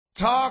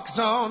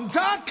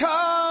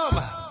TalkZone.com.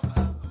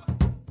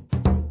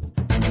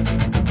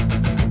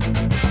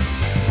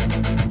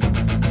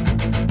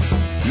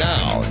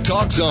 Now,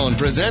 TalkZone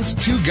presents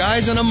Two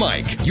Guys and a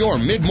Mic, your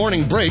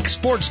mid-morning break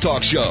sports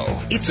talk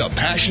show. It's a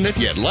passionate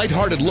yet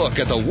lighthearted look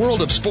at the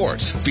world of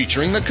sports,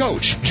 featuring the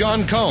coach,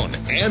 John Cohn,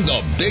 and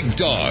the big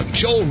dog,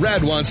 Joel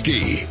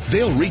Radwanski.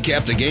 They'll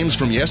recap the games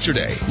from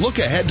yesterday, look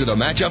ahead to the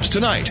matchups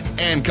tonight,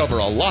 and cover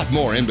a lot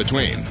more in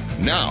between.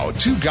 Now,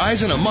 Two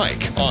Guys and a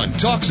Mic on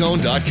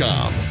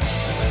TalkZone.com.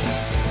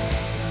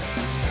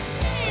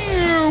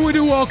 We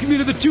do welcome you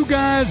to the Two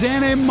Guys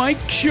and a Mic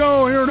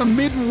show here on a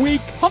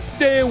midweek hump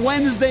day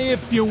Wednesday,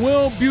 if you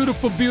will.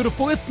 Beautiful,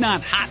 beautiful. It's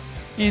not hot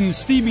in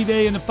steamy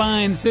day in the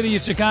fine city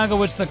of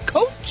Chicago. It's the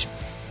coach,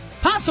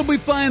 possibly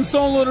flying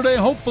solo today.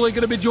 Hopefully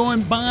going to be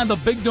joined by the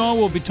big dog.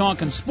 We'll be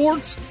talking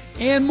sports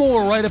and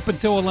more right up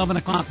until 11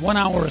 o'clock. 1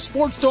 hour of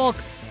sports talk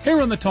here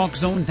on the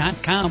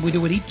TalkZone.com. We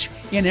do it each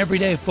and every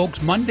day,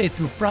 folks, Monday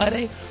through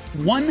Friday.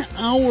 1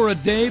 hour a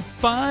day,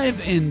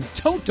 5 in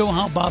toto.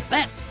 How about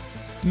that?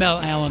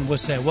 Mel Allen would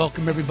say.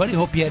 Welcome, everybody.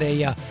 Hope you had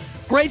a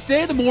great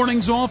day. The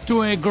morning's off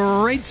to a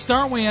great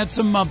start. We had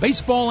some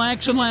baseball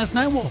action last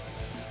night. We'll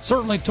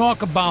certainly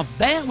talk about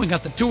that. We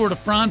got the Tour de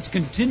France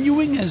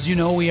continuing. As you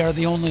know, we are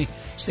the only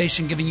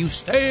station giving you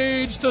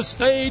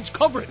stage-to-stage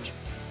coverage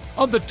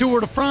of the Tour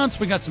de France.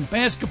 We got some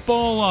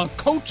basketball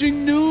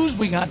coaching news.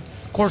 We got,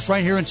 of course,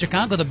 right here in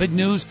Chicago, the big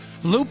news,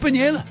 Lou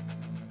Pinnella,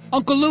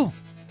 Uncle Lou,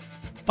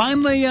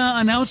 finally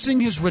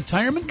announcing his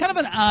retirement. Kind of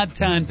an odd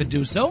time to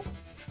do so.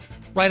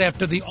 Right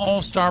after the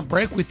All-Star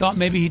break, we thought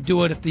maybe he'd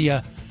do it at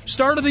the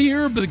start of the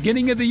year,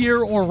 beginning of the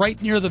year, or right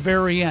near the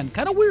very end.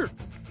 Kind of weird.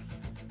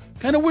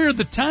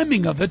 The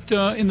timing of it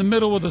in the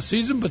middle of the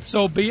season, but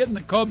so be it. And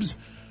the Cubs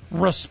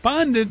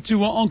responded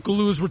to Uncle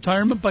Lou's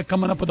retirement by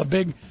coming up with a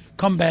big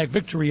comeback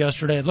victory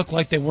yesterday. It looked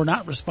like they were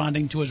not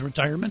responding to his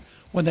retirement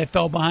when they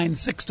fell behind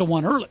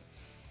 6-1 early.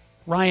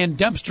 Ryan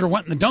Dempster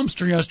went in the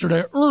dumpster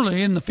yesterday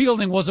early, and the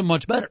fielding wasn't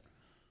much better.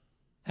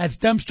 That's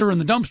Dempster in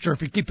the dumpster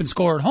if you're keeping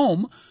score at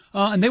home.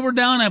 And they were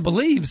down, I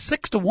believe,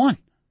 6-1.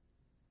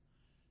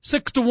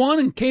 6-1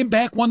 and came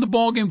back, won the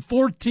ball game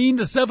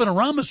 14-7.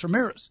 Aramis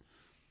Ramirez.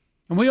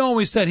 And we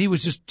always said he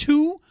was just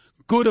too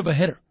good of a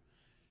hitter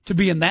to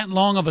be in that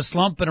long of a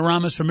slump, and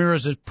Aramis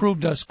Ramirez has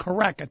proved us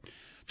correct. It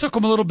took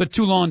him a little bit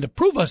too long to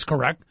prove us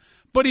correct,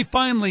 but he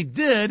finally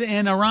did,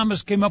 and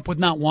Aramis came up with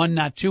not one,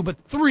 not two, but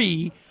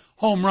 3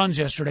 home runs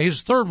yesterday.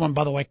 His third one,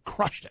 by the way,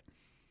 crushed it.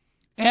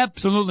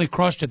 Absolutely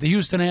crushed it. The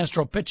Houston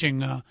Astro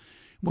pitching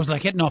was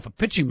like hitting off a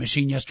pitching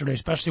machine yesterday,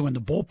 especially when the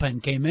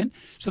bullpen came in.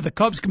 So the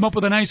Cubs come up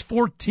with a nice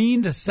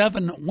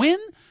 14-7 win.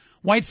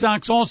 White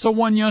Sox also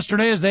won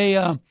yesterday as they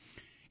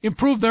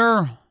improved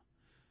their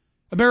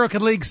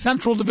American League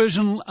Central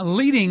Division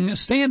leading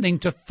standing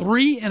to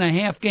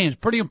 3.5 games.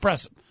 Pretty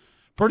impressive.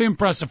 Pretty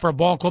impressive for a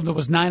ball club that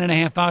was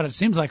 9.5 out. It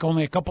seems like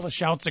only a couple of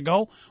shouts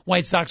ago.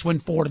 White Sox win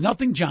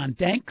 4-0. John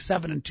Dank,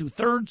 7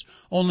 2/3,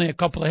 only a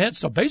couple of hits.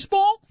 So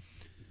baseball,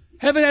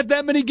 haven't had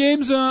that many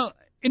games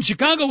in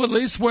Chicago, at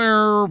least,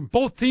 where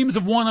both teams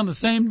have won on the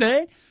same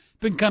day.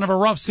 Been kind of a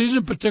rough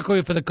season,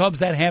 particularly for the Cubs.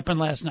 That happened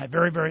last night.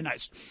 Very, very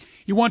nice.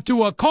 You want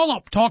to call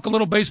up, talk a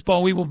little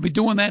baseball. We will be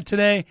doing that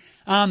today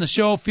on the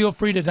show. Feel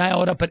free to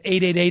dial it up at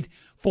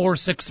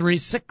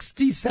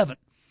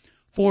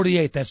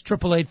 888-463-6748. That's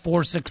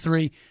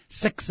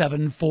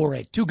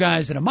 888-463-6748. Two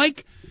guys and a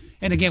mic.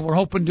 And again, we're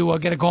hoping to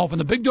get a call from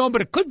the big dog,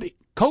 but it could be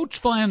Coach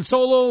flying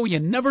solo. You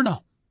never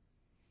know.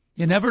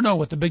 You never know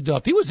what the big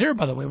dog. If he was here,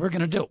 by the way, we're going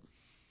to do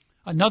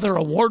another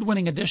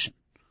award-winning edition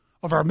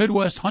of our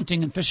Midwest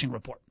Hunting and Fishing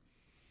Report,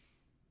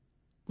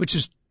 which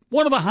is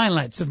one of the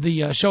highlights of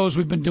the shows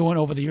we've been doing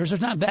over the years.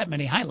 There's not that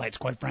many highlights,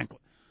 quite frankly.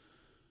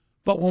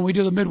 But when we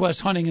do the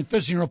Midwest Hunting and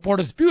Fishing Report,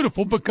 it's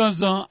beautiful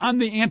because I'm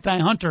the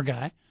anti-hunter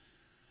guy.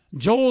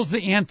 Joel's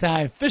the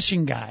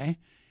anti-fishing guy.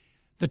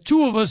 The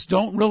two of us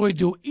don't really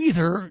do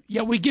either,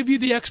 yet we give you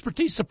the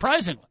expertise,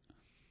 surprisingly.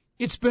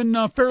 It's been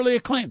fairly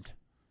acclaimed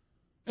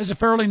as a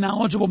fairly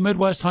knowledgeable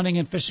Midwest hunting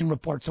and fishing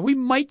report. So we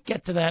might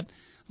get to that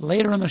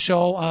later in the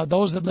show.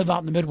 Those that live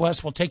out in the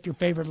Midwest will take your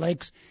favorite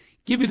lakes,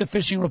 give you the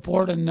fishing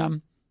report,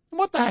 and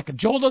what the heck, if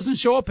Joel doesn't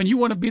show up and you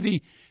want to be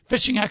the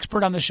fishing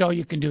expert on the show,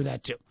 you can do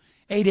that too.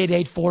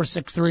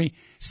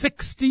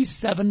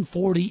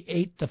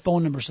 888-463-6748, the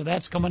phone number. So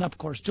that's coming up, of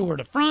course, Tour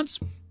de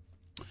France.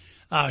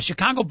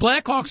 Chicago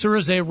Blackhawks, there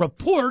is a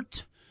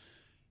report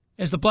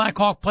as the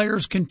Blackhawk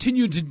players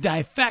continue to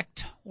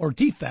defect.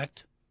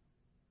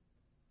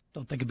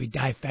 Don't think it'd be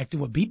defect, it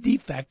would be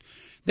defect.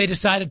 They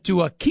decided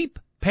to keep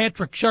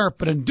Patrick Sharp,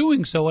 but in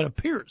doing so, it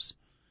appears,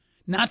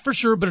 not for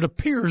sure, but it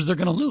appears they're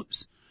going to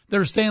lose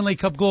their Stanley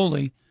Cup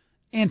goalie,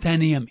 Antti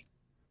Niemi.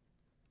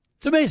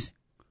 It's amazing.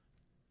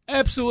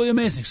 Absolutely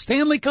amazing.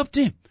 Stanley Cup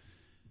team.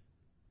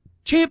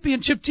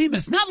 Championship team.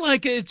 It's not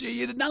like a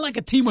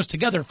team was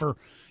together for,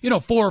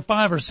 4 or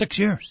 5 or 6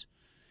 years.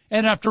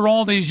 And after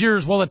all these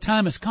years, well, the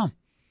time has come.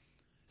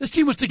 This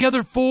team was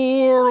together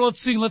for,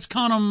 let's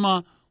count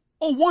them,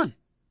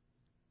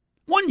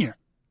 1 year.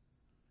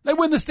 They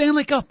win the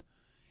Stanley Cup.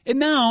 And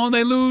now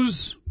they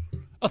lose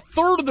a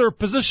third of their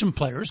position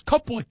players,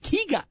 couple of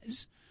key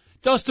guys,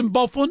 Dustin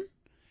Byfuglien,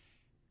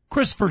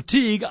 Chris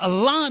Verteeg, a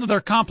lot of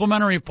their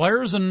complementary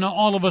players, and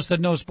all of us that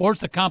know sports,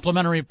 the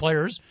complementary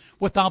players.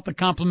 Without the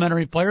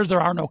complementary players,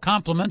 there are no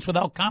compliments.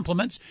 Without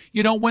compliments,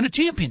 you don't win a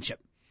championship.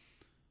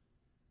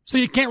 So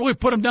you can't really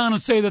put them down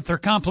and say that they're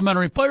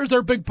complementary players. They're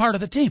a big part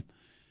of the team.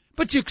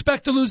 But you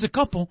expect to lose a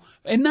couple.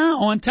 And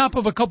now, on top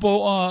of a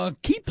couple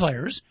key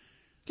players,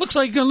 looks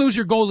like you're going to lose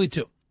your goalie,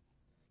 too.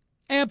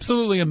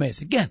 Absolutely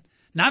amazing. Again,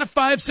 not a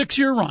 5-6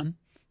 year run.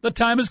 The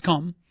time has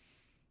come.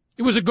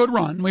 It was a good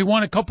run. We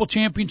won a couple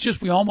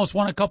championships. We almost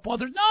won a couple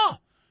others. No.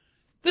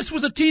 This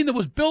was a team that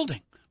was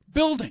building.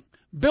 Boom.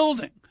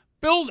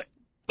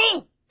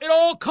 It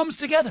all comes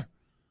together.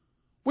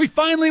 We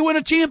finally win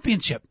a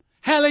championship.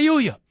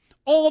 Hallelujah.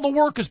 All the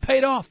work is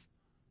paid off.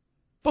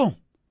 Boom.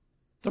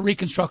 The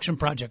reconstruction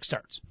project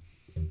starts.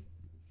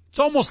 It's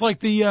almost like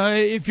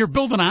if you're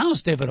building a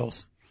house, David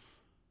Olson.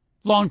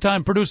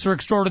 Longtime producer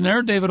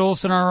extraordinaire, David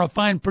Olson, our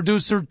fine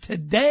producer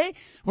today.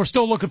 We're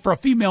still looking for a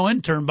female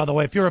intern, by the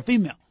way, if you're a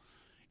female.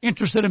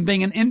 Interested in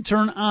being an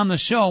intern on the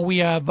show, we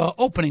have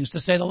openings, to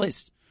say the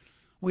least.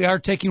 We are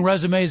taking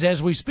resumes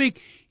as we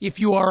speak.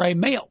 If you are a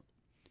male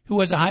who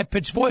has a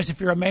high-pitched voice,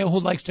 if you're a male who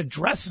likes to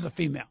dress as a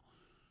female,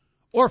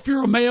 or if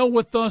you're a male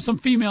with some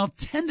female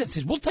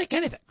tendencies, we'll take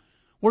anything.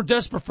 We're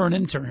desperate for an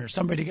intern here,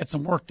 somebody to get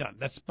some work done.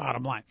 That's the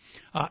bottom line.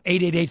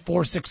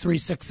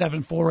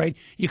 888-463-6748.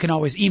 You can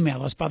always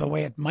email us, by the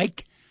way, at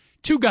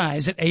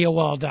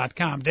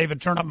Mike2Guys@AOL.com.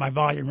 David, turn up my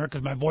volume here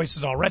because my voice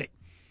is already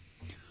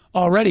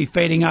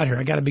fading out here.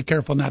 I got to be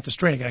careful not to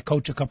strain. I got to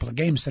coach a couple of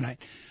games tonight.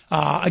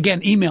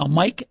 Again, email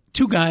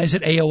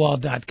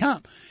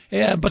Mike2Guys@AOL.com.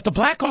 But the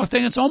Blackhawk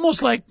thing, it's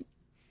almost like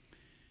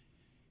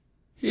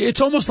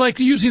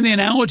using the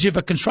analogy of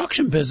a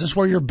construction business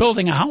where you're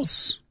building a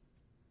house.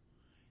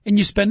 And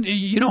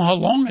you know how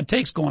long it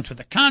takes going through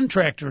the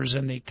contractors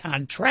and the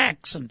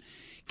contracts and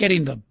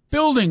getting the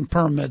building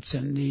permits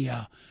and the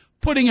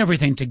putting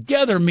everything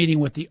together, meeting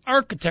with the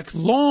architect,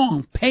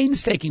 long,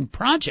 painstaking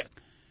project.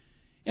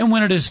 And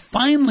when it is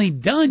finally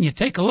done, you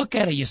take a look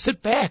at it, you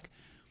sit back,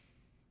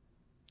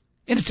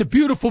 and it's a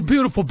beautiful,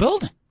 beautiful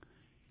building.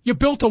 You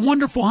built a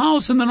wonderful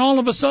house, and then all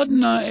of a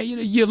sudden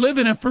you live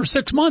in it for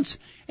 6 months,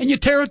 and you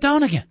tear it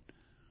down again.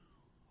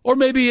 Or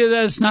maybe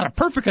that's not a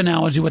perfect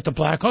analogy with the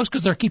Blackhawks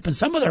because they're keeping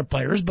some of their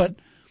players, but,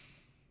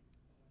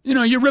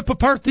 you rip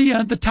apart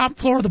the top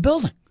floor of the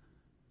building.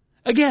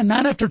 Again,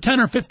 not after 10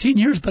 or 15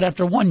 years, but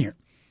after 1 year.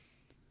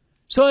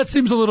 So that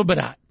seems a little bit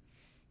odd.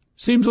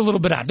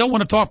 Don't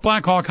want to talk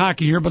Blackhawk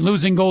hockey here, but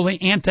losing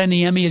goalie Anton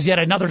Niemi is yet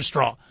another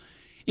straw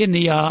in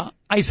the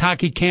ice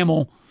hockey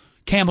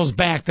camel's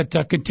back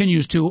that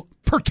continues to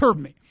perturb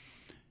me.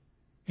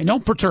 And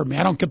don't perturb me.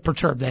 I don't get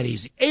perturbed that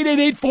easy.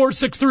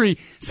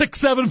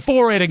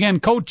 888-463-6748. Again,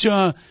 Coach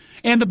and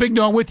the Big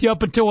Dog with you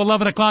up until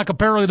 11 o'clock.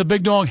 Apparently the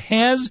Big Dog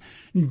has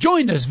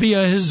joined us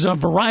via his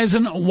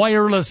Verizon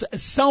wireless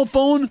cell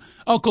phone.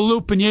 Uncle Lou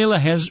Pinnella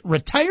has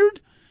retired.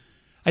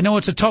 I know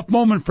it's a tough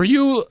moment for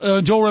you,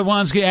 Joe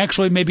Radwanski.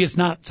 Actually, maybe it's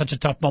not such a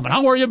tough moment.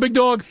 How are you, Big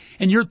Dog?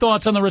 And your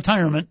thoughts on the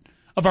retirement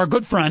of our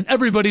good friend,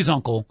 everybody's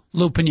uncle,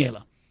 Lou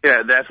Pinnella.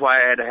 Yeah, that's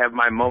why I had to have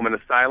my moment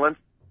of silence.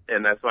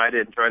 And that's why I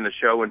didn't join the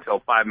show until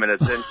 5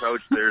 minutes in,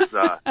 Coach. There's,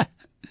 I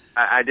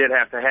did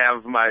have to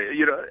have my,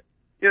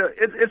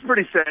 it's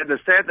pretty sad. The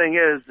sad thing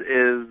is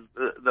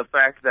the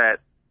fact that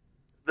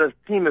the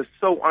team is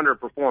so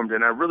underperformed,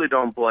 and I really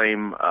don't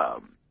blame, I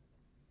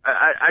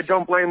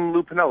don't blame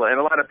Lou Pinnella. And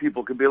a lot of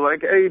people could be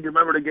like, hey, do you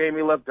remember the game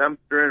he left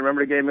Dempster? And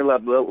remember the game he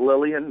left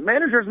Lilly? And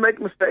managers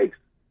make mistakes.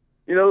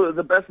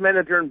 The best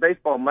manager in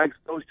baseball, Mike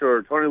Scioscia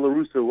or Tony La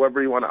Russa,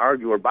 whoever you want to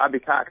argue, or Bobby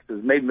Cox,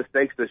 has made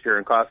mistakes this year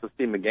and cost his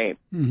team a game.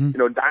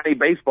 Mm-hmm. Donnie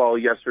Baseball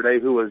yesterday,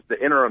 who was the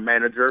interim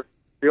manager,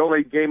 the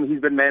only game he's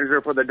been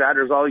manager for the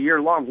Dodgers all year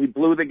long, he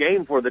blew the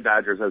game for the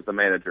Dodgers as the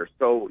manager.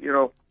 So,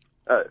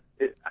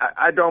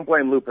 I don't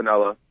blame Lou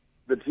Pinnella.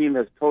 The team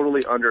has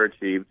totally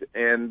underachieved.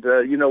 And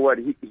you know what?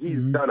 He's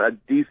mm-hmm. done a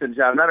decent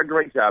job. Not a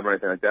great job or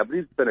anything like that, but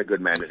he's been a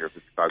good manager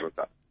for Chicago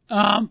Cubs.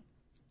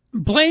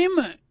 Blame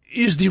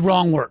is the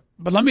wrong word.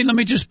 But let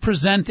me just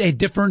present a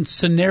different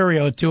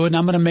scenario to it, and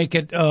I'm going to make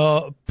it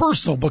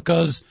personal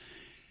because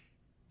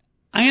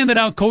I ended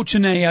up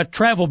coaching a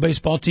travel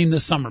baseball team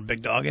this summer,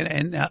 Big Dog,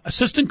 and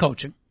assistant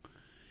coaching.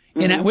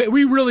 Mm-hmm. And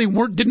we really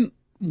didn't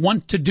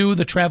want to do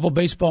the travel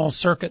baseball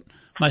circuit.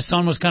 My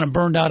son was kind of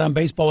burned out on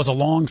baseball. It was a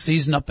long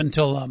season up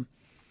until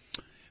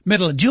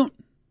middle of June.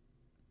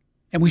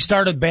 And we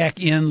started back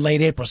in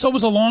late April. So it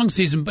was a long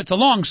season, but it's a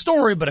long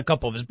story, but a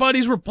couple of his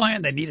buddies were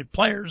playing. They needed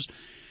players.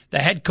 The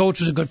head coach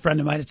was a good friend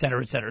of mine, et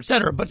cetera, et cetera, et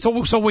cetera. But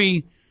so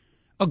we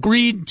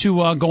agreed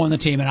to go on the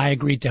team, and I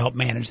agreed to help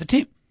manage the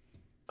team.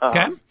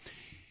 Okay?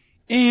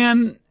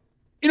 And,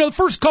 the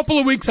first couple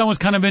of weeks I was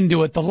kind of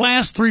into it. The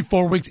last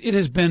 3-4 weeks, it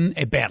has been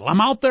a battle. I'm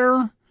out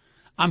there.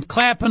 I'm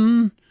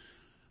clapping.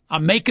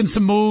 I'm making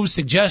some moves,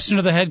 suggestion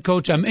to the head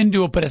coach. I'm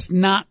into it, but it's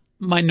not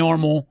my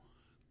normal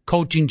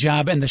coaching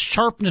job. And the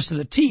sharpness of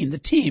the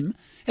team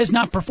has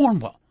not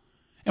performed well.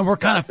 and we're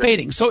kind of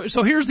fading. So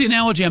here's the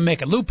analogy I'm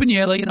making. Lou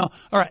Pinnella,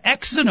 or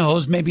X's and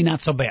O's, maybe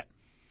not so bad.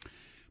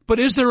 But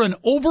is there an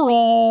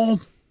overall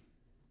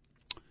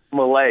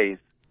malaise?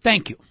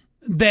 Thank you.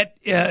 That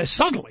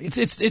subtly,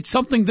 it's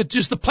something that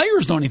just the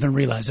players don't even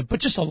realize it, but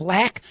just a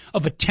lack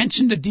of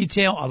attention to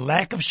detail, a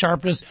lack of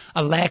sharpness,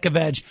 a lack of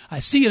edge. I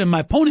see it in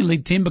my pony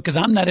league team because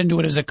I'm not into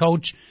it as a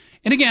coach.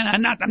 And again,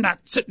 I'm not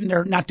sitting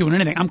there not doing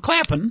anything. I'm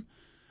clapping.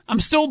 I'm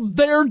still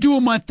there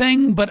doing my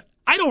thing, but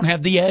I don't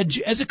have the edge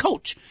as a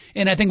coach.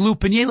 And I think Lou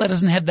Pinnella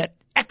doesn't have that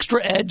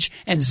extra edge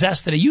and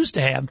zest that he used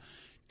to have.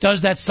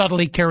 Does that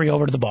subtly carry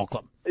over to the ball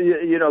club?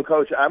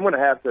 Coach, I'm going to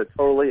have to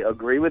totally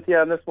agree with you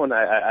on this one.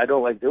 I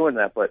don't like doing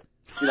that, but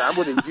I'm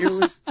going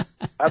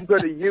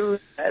to use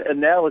that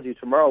analogy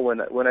tomorrow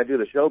when I do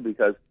the show,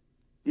 because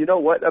you know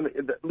what? I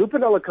mean, Lou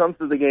Pinnella comes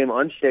to the game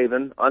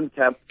unshaven,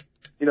 unkempt,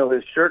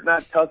 his shirt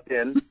not tucked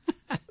in,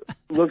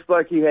 looks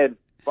like he had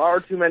far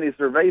too many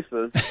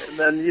cervezas, and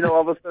then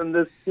all of a sudden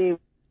this team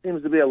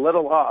seems to be a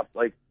little off.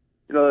 Like,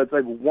 it's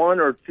like one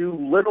or two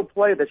little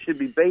play that should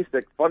be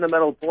basic,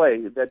 fundamental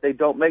play that they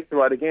don't make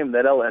throughout a game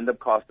that'll end up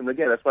costing them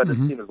again. That's why this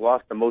team has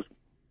lost the most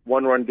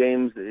one-run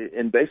games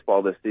in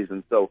baseball this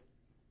season. So,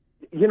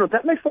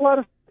 that makes a lot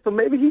of sense. So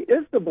maybe he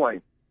is to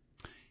blame.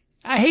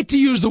 I hate to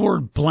use the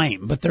word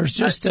blame, but there's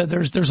just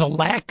there's a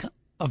lack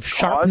of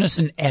sharpness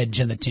and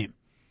edge in the team.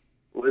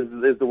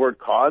 Is the word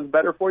cause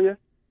better for you?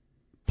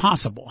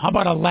 Possible. How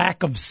about a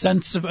lack of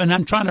sense of, and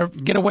I'm trying to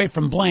get away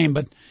from blame,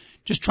 but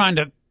just trying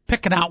to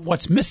picking out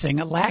what's missing,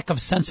 a lack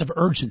of sense of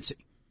urgency.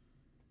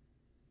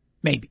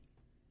 Maybe.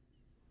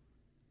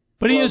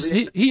 But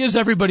he is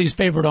everybody's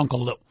favorite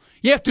Uncle Lou.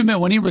 You have to admit,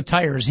 when he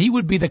retires, he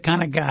would be the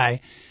kind of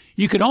guy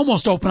you could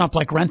almost open up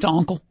like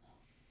Rent-A-Uncle.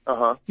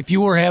 Uh-huh. If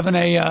you were having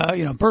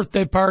a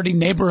birthday party,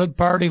 neighborhood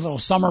party, little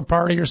summer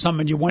party or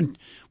something, you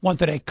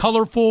wanted a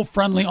colorful,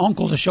 friendly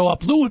uncle to show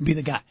up, Lou would be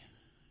the guy.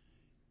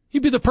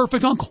 He'd be the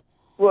perfect uncle.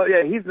 Well,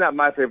 yeah, he's not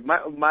my favorite.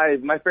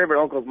 My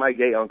favorite uncle is my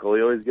gay uncle.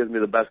 He always gives me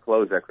the best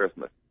clothes at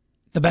Christmas.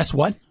 The best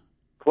what?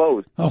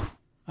 Clothes. Oh,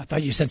 I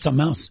thought you said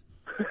something else.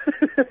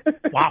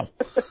 Wow.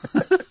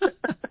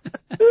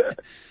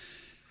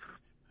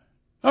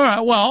 All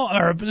right,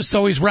 well,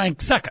 so he's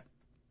ranked second.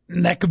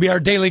 And that could be our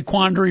daily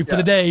quandary for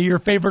the day, your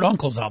favorite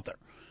uncles out there.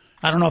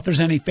 I don't know if there's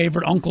any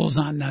favorite uncles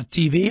on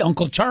TV.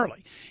 Uncle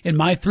Charlie, in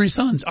My Three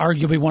Sons,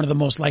 arguably one of the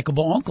most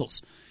likable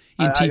uncles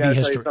in TV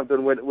history. I gotta tell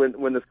you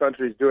something, when this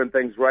country's doing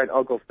things right,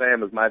 Uncle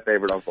Sam is my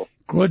favorite uncle.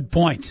 Good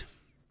point.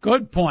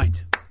 Good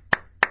point.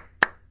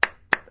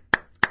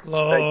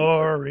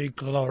 Glory,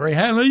 glory,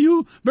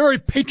 hallelujah. Very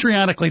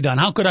patriotically done.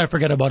 How could I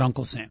forget about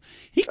Uncle Sam?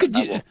 He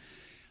could,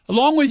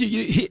 along with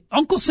you,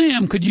 Uncle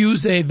Sam could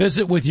use a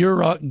visit with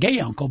your gay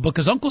uncle,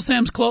 because Uncle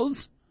Sam's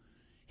clothes,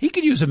 he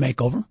could use a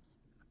makeover.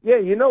 Yeah,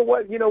 you know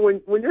what?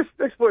 When you're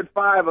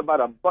 6'5",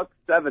 about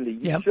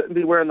 $170, you shouldn't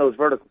be wearing those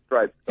vertical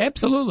stripes.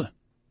 Absolutely.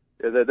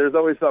 There's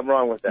always something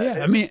wrong with that.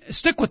 Yeah, I mean,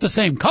 stick with the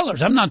same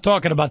colors. I'm not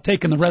talking about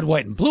taking the red,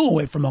 white, and blue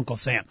away from Uncle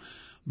Sam.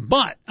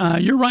 But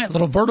you're right, a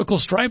little vertical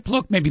stripe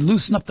look, maybe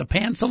loosen up the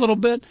pants a little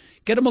bit,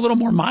 get him a little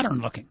more modern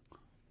looking.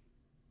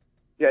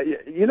 Yeah,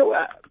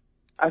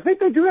 I think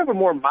they do have a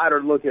more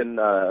modern looking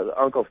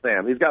Uncle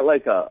Sam. He's got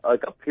like a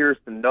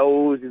pierced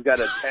nose. He's got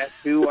a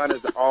tattoo on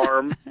his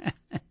arm.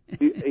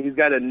 He's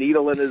got a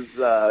needle in his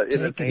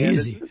hand.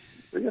 Easy.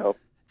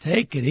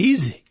 Take it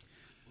easy.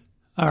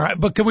 All right,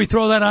 but can we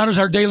throw that out as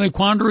our daily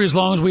quandary as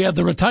long as we have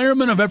the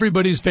retirement of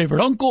everybody's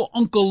favorite uncle,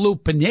 Uncle Lou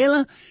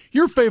Pinnella?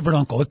 Your favorite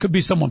uncle. It could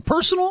be someone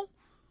personal,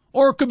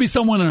 or it could be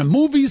someone in a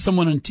movie,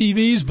 someone in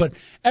TVs, but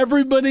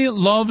everybody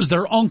loves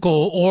their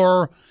uncle,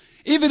 or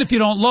even if you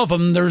don't love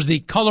them, there's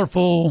the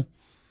colorful,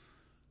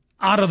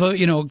 out of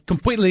the,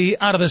 completely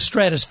out of the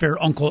stratosphere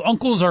uncle.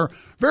 Uncles are,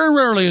 very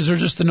rarely is there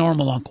just a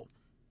normal uncle.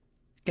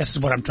 Guess is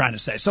what I'm trying to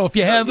say. So if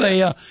you have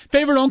a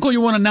favorite uncle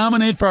you want to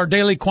nominate for our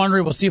daily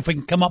quandary, we'll see if we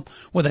can come up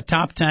with a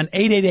top 10.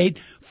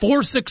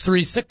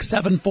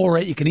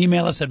 888-463-6748. You can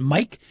email us at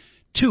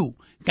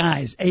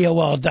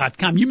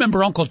Mike2guys@AOL.com. You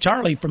remember Uncle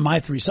Charlie from My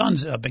Three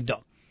Sons, Big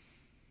Dog?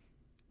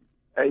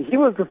 He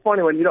was the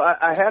funny one.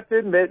 I have to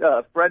admit,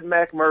 Fred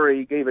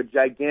McMurray gave a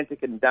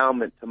gigantic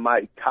endowment to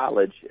my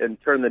college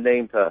and turned the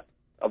name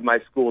of my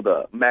school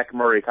to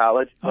McMurray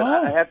College. But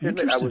I have to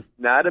admit, I was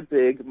not a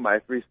big My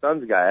Three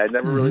Sons guy. I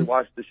never really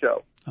watched the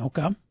show.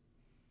 Okay.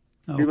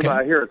 Even though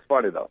I hear it's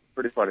funny, though.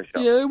 Pretty funny show.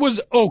 Yeah, it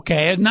was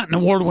okay. Not an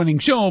award-winning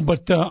show,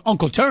 but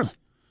Uncle Charlie.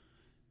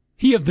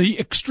 He had the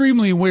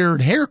extremely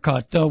weird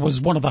haircut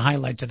was one of the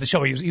highlights of the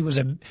show. He was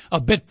a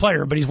bit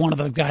player, but he's one of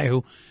those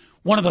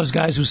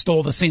guys who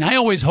stole the scene. I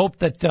always hoped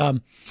that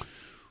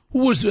who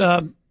was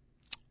in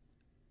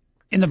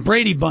the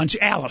Brady Bunch,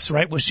 Alice,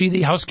 right? Was she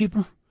the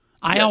housekeeper?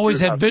 I always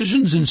had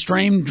visions and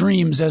strange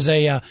dreams as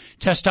a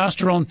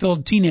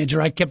testosterone-filled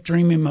teenager. I kept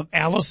dreaming of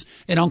Alice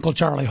and Uncle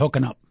Charlie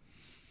hooking up.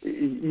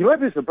 You might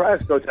be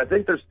surprised, Coach. I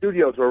think their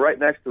studios were right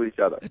next to each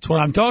other. That's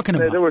what I'm talking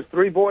about. There was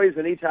 3 boys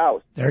in each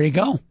house. There you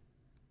go.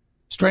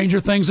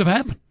 Stranger things have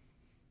happened.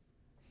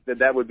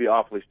 That would be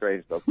awfully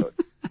strange, though, Coach.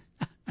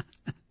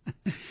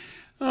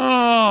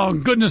 Oh,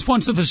 goodness.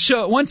 Once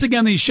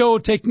again, the show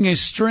taking a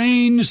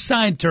strange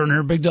side turn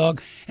here, Big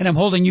Dog, and I'm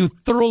holding you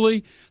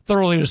thoroughly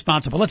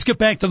responsible. Let's get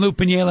back to Lou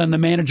Pinnella and the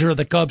manager of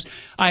the Cubs.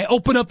 I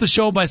opened up the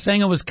show by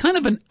saying it was kind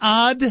of an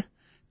odd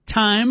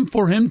time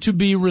for him to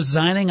be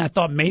resigning. I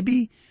thought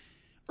maybe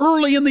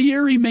early in the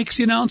year he makes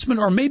the announcement,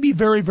 or maybe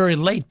very, very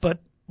late, but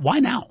why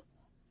now?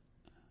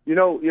 You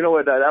know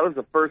what? That was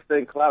the first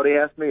thing Cloudy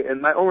asked me,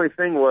 and my only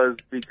thing was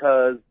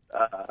because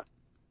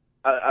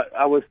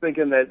I was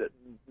thinking that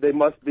they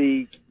must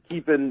be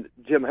keeping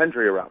Jim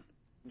Hendry around.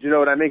 Do you know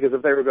what I mean? Because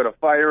if they were going to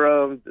fire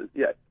him,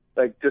 yeah,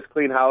 like just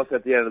clean house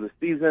at the end of the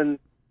season,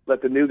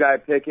 let the new guy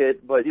pick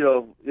it. But,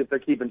 if they're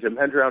keeping Jim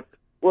Hendry around,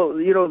 well,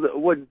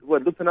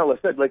 what Lou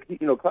Pinnella said, like,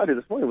 Cloudy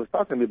this morning was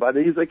talking to me about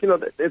it. He's like,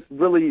 it's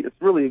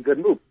really a good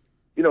move.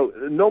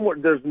 No more,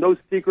 there's no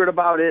secret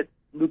about it.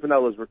 Lou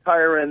Pinnella's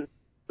retiring.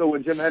 So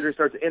when Jim Hendry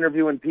starts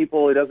interviewing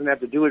people, he doesn't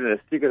have to do it in a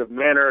secretive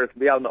manner. It can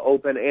be out in the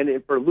open.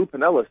 And for Lou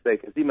Pinnella's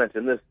sake, as he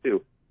mentioned this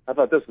too, I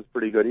thought this was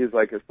pretty good. He's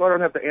like, so I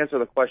don't have to answer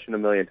the question a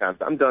million times.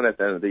 I'm done at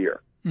the end of the year.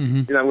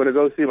 Mm-hmm. I'm going to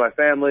go see my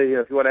family.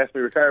 If you want to ask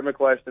me retirement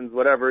questions,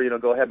 whatever,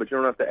 go ahead. But you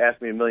don't have to ask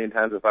me a million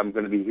times if I'm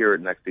going to be here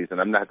next season.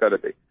 I'm not going to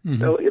be.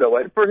 Mm-hmm. So,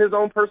 for his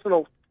own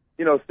personal,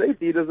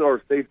 safety,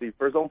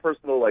 for his own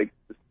personal,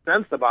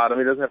 sense about him,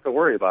 he doesn't have to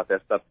worry about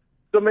that stuff.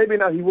 So maybe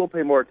now he will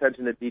pay more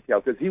attention to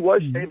detail because he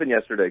was shaven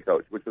yesterday,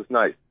 Coach, which was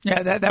nice.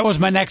 Yeah, that was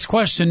my next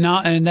question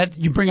now, and that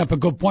you bring up a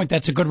good point.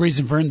 That's a good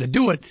reason for him to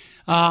do it.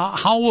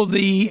 How will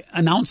the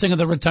announcing of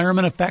the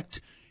retirement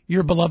affect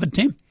your beloved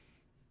team?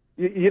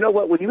 You know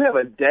what? When you have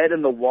a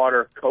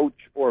dead-in-the-water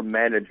coach or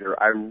manager,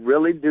 I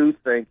really do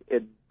think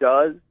it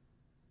does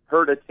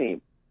hurt a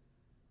team.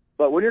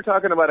 But when you're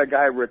talking about a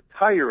guy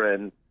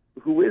retiring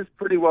who is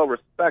pretty well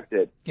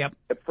respected, yep,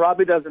 it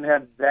probably doesn't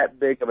have that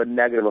big of a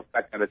negative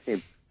effect on a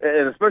team.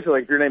 And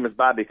especially if your name is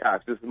Bobby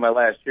Cox. This is my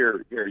last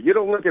year here. You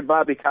don't look at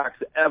Bobby Cox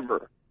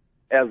ever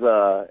as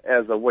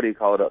a what do you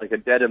call it, like a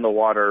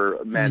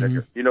dead-in-the-water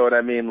manager. Mm-hmm. You know what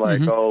I mean? Like,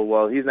 mm-hmm. Oh,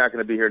 well, he's not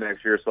going to be here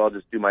next year, so I'll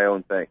just do my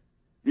own thing.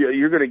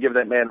 You're going to give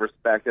that man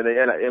respect. And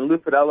Lou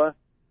Pinnella,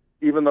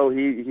 even though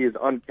he is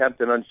unkempt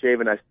and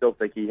unshaven, I still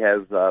think he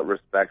has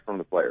respect from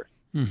the players.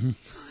 Mm-hmm.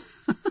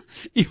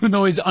 Even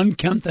though he's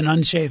unkempt and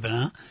unshaven,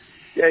 huh?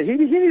 Yeah, he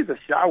needs to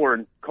shower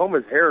and comb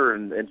his hair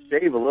and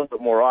shave a little bit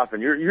more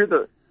often. You're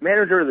the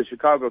manager of the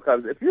Chicago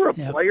Cubs. If you're a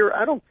player,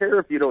 I don't care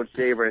if you don't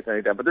shave or anything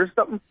like that, but there's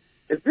something,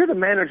 if you're the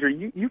manager,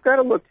 you've got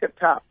to look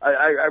tip-top.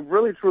 I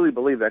really, truly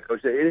believe that,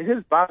 Coach. It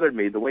has bothered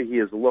me the way he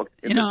has looked.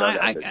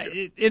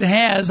 It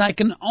has. I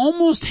can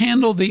almost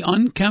handle the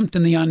unkempt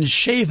and the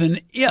unshaven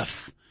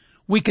if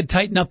we could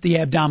tighten up the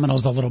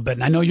abdominals a little bit.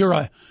 And I know you're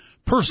a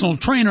personal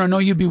trainer. I know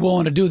you'd be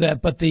willing to do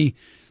that, but the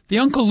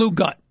Uncle Lou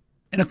gut.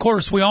 And, of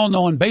course, we all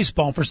know in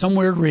baseball, for some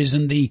weird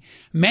reason, the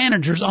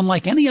managers,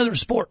 unlike any other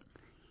sport,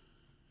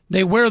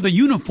 they wear the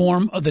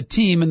uniform of the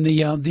team, and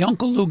the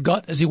Uncle Lou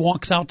gut as he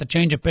walks out to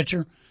change a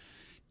pitcher,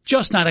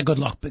 just not a good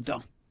look, Big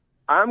Dog.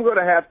 I'm going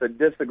to have to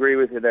disagree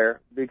with you there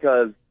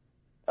because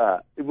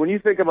when you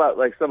think about,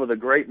 like, some of the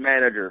great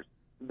managers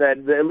that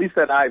at least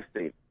that I've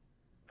seen,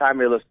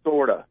 Tommy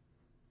Lasorda,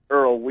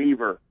 Earl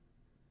Weaver,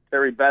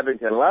 Terry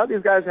Bevington, a lot of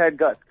these guys had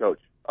guts, Coach.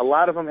 A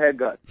lot of them had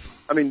guts.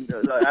 I mean,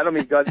 I don't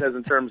mean guts as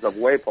in terms of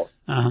Waypole.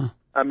 Uh-huh.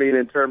 I mean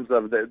in terms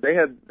of they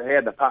had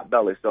the pot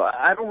belly. So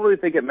I don't really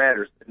think it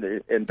matters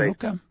in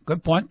baseball. Okay,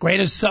 good point.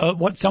 Greatest,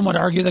 what some would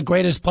argue, the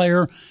greatest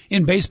player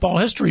in baseball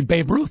history,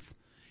 Babe Ruth,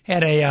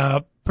 had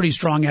a pretty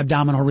strong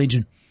abdominal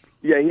region.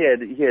 Yeah, he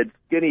had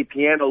skinny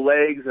piano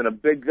legs and a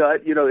big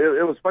gut. It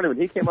was funny when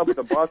he came up with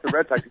the Boston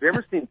Red Sox. Have you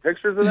ever seen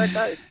pictures of that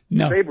guy?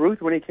 No. Babe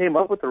Ruth when he came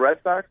up with the Red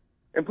Sox.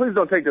 And please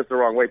don't take this the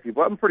wrong way,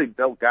 people. I'm a pretty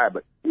built guy,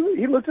 but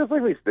he looked just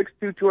like he's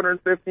 6'2",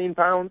 215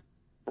 pounds,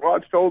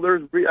 broad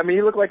shoulders. I mean,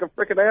 he looked like a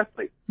freaking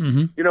athlete.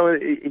 Mm-hmm.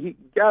 He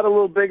got a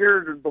little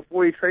bigger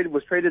before he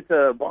was traded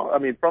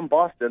from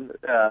Boston,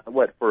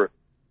 for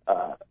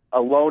a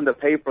loan to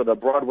pay for the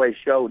Broadway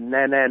show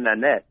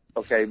Nanette.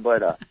 Okay,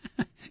 but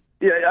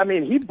yeah, I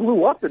mean, he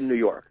blew up in New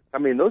York. I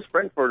mean, those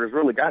Frankfurters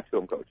really got to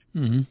him, Coach.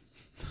 Mm-hmm.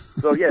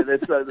 So yeah,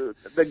 it's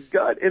the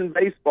gut in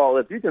baseball.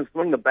 If you can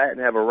swing the bat and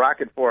have a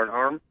rocket for an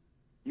arm,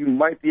 you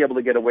might be able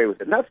to get away with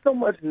it. Not so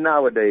much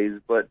nowadays,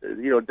 but,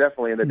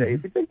 definitely in the day.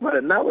 If you think about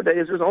it,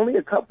 nowadays there's only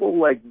a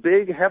couple,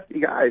 big, hefty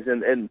guys,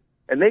 and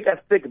they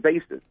got thick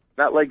bases.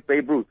 Not like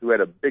Babe Ruth, who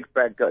had a big,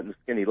 fat gut and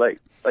skinny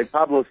legs. Like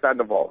Pablo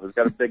Sandoval, who's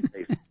got a big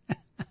base.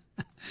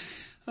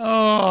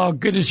 Oh,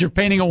 goodness, you're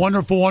painting a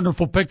wonderful,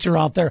 wonderful picture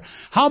out there.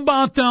 How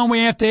about,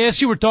 we have to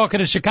ask you, we're talking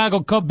to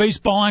Chicago Cub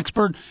baseball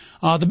expert,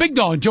 the Big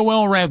Dog,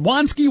 Joel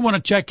Radwanski. Want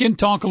to check in,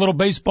 talk a little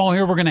baseball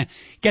here. We're going to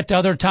get to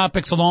other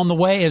topics along the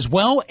way as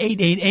well.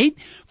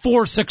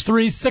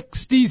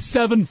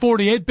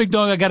 888-463-6748. Big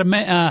Dog, I got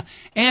to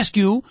ask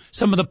you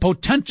some of the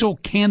potential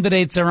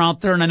candidates that are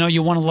out there, and I know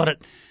you want to let it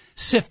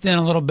sift in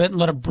a little bit and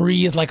let it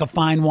breathe like a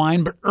fine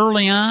wine, but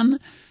early on,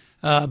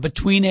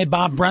 between a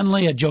Bob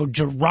Brenly, a Joe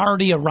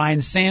Girardi, a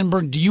Ryan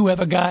Sandberg, do you have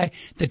a guy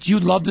that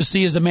you'd love to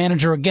see as the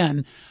manager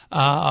again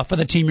for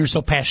the team you're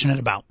so passionate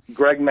about?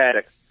 Greg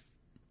Maddux.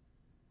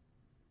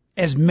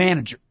 As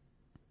manager?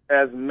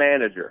 as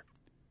manager.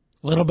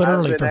 A little bit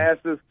early. I've been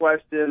asked this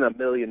question a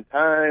million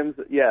times.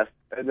 Yes,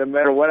 and no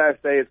matter what I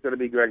say, it's going to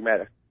be Greg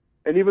Maddux.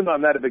 And even though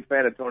I'm not a big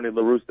fan of Tony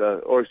La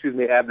Russa, or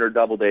Abner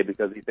Doubleday,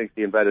 because he thinks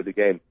he invented the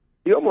game,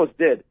 he almost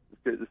did.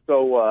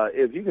 So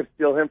if you could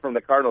steal him from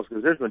the Cardinals,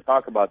 because there's been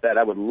talk about that,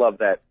 I would love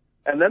that.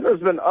 And then there's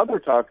been other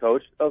talk,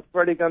 Coach, of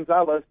Freddie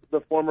Gonzalez,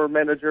 the former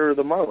manager of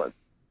the Marlins.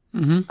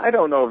 Mm-hmm. I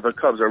don't know if the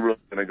Cubs are really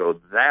going to go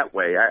that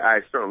way. I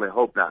certainly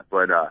hope not.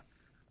 But,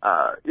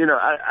 I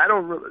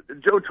don't really,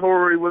 Joe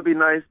Torre would be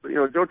nice. But,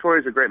 Joe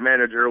Torre's a great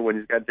manager when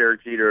he's got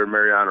Derek Jeter and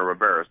Mariano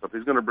Rivera. So if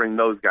he's going to bring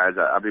those guys,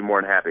 I'll be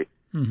more than happy.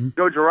 Mm-hmm.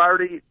 Joe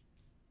Girardi,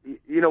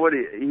 you know what,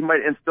 he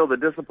might instill the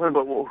discipline,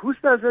 but who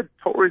says that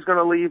Torre's going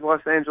to leave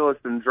Los Angeles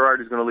and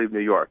Girardi's going to leave New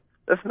York?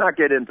 Let's not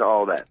get into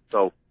all that.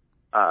 So,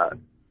 I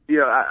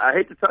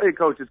hate to tell you,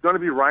 Coach, it's going to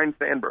be Ryne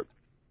Sandberg.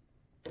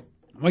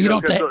 Well, you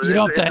don't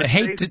have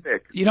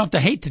to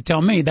hate to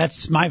tell me.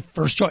 That's my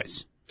first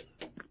choice.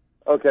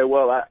 Okay,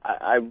 well,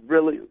 I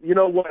really, you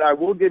know what, I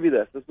will give you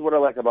this. This is what I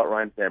like about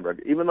Ryne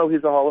Sandberg. Even though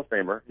he's a Hall of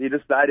Famer, he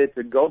decided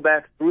to go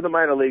back through the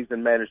minor leagues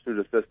and manage through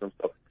the system.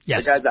 So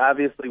yes. The guy's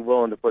obviously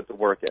willing to put the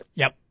work in.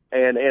 Yep.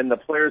 And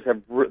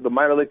the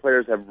minor league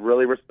players have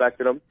really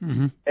respected him.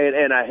 Mm-hmm.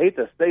 And I hate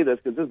to say this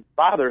because this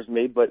bothers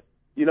me, but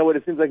you know what,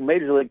 it seems like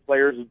major league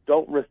players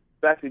don't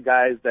respect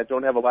guys that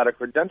don't have a lot of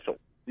credentials,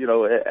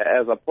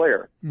 as a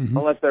player, mm-hmm.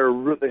 unless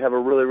they have a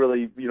really,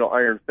 really,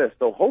 iron fist.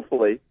 So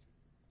hopefully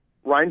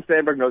Ryne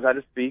Sandberg knows how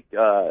to speak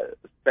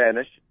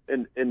Spanish,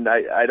 and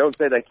I don't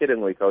say that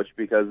kiddingly, Coach,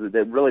 because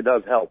it really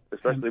does help,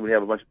 especially when you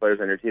have a bunch of players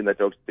on your team that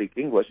don't speak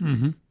English.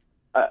 Mm-hmm.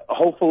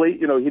 Hopefully,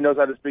 he knows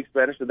how to speak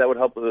Spanish, so that would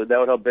help. That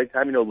would help big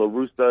time. La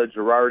Russa,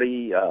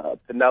 Girardi,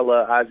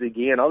 Pinnella, Ozzie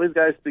Guillen, all these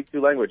guys speak 2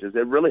 languages.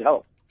 It really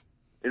helps,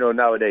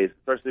 nowadays,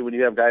 especially when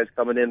you have guys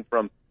coming in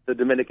from the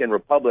Dominican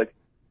Republic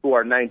who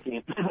are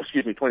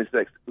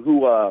 26,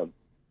 who,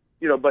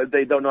 but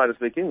they don't know how to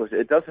speak English.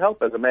 It does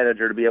help as a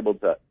manager to be able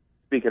to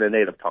speak in a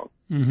native tongue.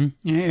 Mm-hmm.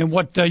 And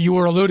what you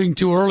were alluding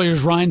to earlier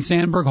is Ryne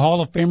Sandberg,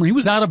 Hall of Famer. He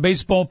was out of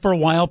baseball for a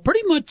while,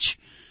 pretty much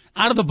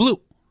out of the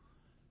blue.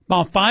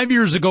 About 5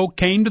 years ago,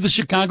 came to the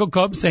Chicago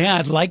Cubs, say,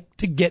 I'd like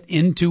to get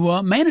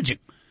into managing.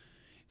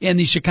 And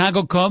the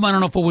Chicago Cub, I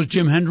don't know if it was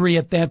Jim Hendry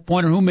at that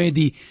point or who made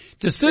the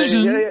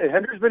decision. Yeah.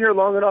 Hendry's been here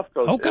long enough,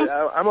 Coach. Okay.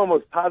 I'm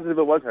almost positive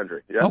it was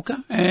Hendry. Yeah. Okay.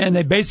 And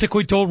they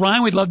basically told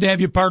Ryne, we'd love to have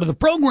you part of the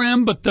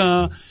program, but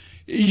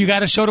you got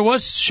to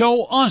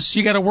show us.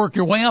 You got to work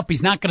your way up.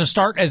 He's not going to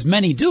start, as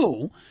many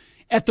do,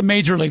 at the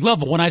major league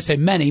level. When I say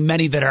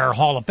many that are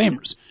Hall of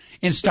Famers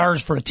and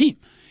stars for a team.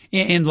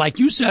 And like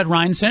you said,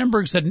 Ryne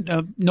Sandberg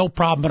said no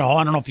problem at all.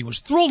 I don't know if he was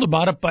thrilled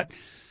about it, but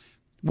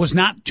was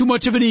not too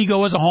much of an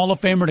ego as a Hall of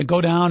Famer to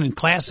go down in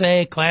Class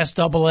A, Class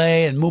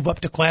AA, and move up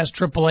to Class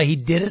AAA. He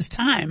did his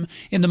time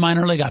in the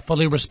minor league. I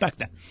fully respect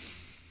that.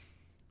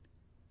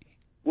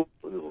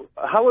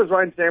 How is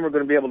Ryne Sandberg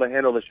going to be able to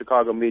handle the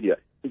Chicago media?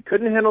 He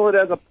couldn't handle it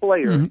as a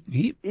player,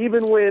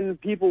 even when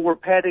people were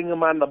patting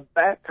him on the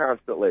back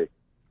constantly.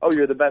 Oh,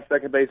 you're the best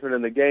second baseman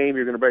in the game.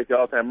 You're going to break the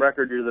all-time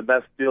record. You're the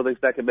best fielding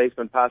second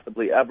baseman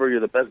possibly ever. You're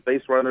the best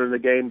base runner in the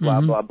game,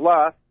 blah, blah,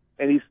 blah.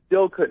 And he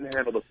still couldn't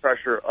handle the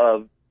pressure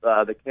of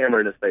the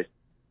camera in his face.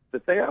 The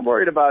thing I'm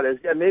worried about is,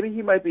 maybe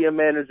he might be a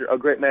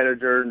great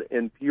manager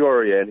in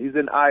Peoria, and he's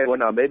in Iowa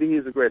now. Maybe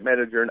he's a great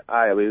manager in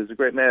Iowa. He was a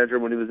great manager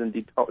when he was in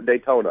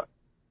Daytona.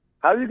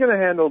 How's he going to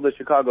handle the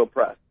Chicago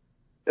press?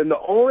 And the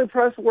only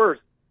press worse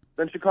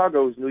than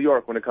Chicago is New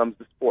York when it comes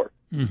to sports.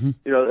 Mm-hmm.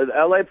 The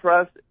LA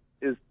press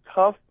is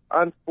tough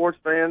on sports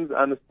fans,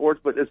 on the sports,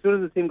 but as soon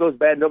as the team goes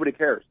bad, nobody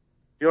cares.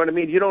 You know what I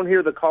mean? You don't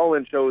hear the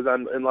call-in shows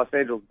in Los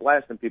Angeles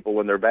blasting people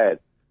when they're bad.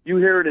 You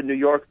hear it in New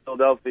York,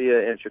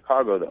 Philadelphia, and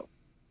Chicago, though.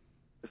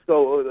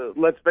 So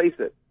let's face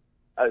it,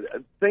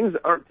 things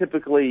aren't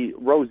typically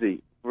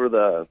rosy for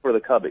the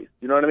Cubbies.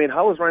 You know what I mean?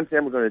 How is Ryne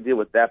Sandberg going to deal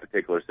with that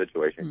particular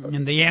situation?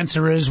 And the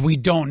answer is we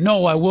don't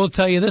know. I will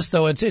tell you this,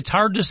 though. It's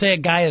hard to say a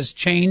guy has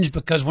changed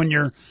because when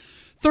you're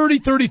 30,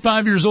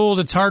 35 years old,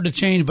 it's hard to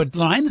change. But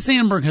Ryne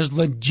Sandberg has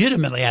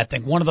legitimately, I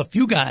think, one of the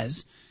few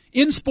guys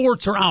in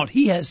sports or out.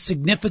 He has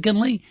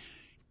significantly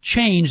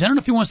changed. I don't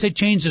know if you want to say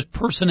changed his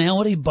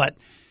personality, but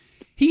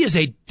he is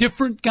a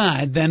different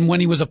guy than when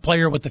he was a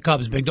player with the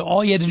Cubs. Big Dog.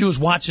 All you had to do was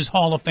watch his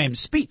Hall of Fame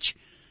speech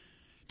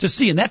to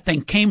see, and that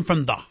thing came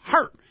from the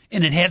heart,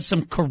 and it had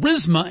some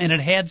charisma, and it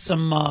had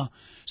some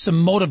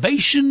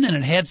motivation, and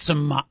it had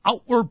some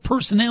outward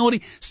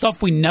personality,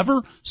 stuff we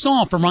never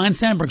saw from Ryne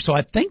Sandberg. So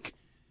I think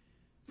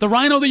the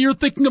Rhino that you're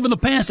thinking of in the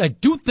past, I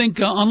do think,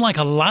 unlike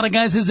a lot of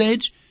guys his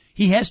age,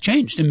 he has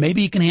changed, and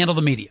maybe he can handle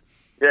the media.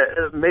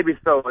 Yeah, maybe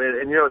so.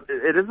 And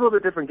it is a little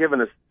bit different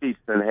giving a speech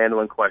than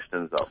handling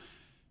questions, though.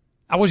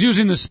 I was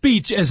using the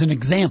speech as an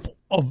example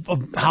of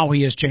how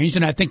he has changed,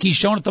 and I think he's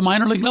shown at the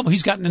minor league level.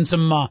 He's gotten in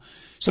some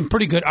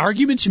pretty good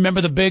arguments. You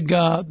remember the big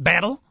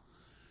battle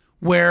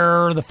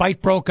where the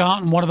fight broke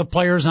out, and one of the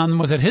players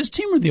was it his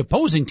team or the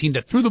opposing team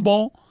that threw the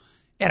ball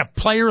at a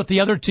player at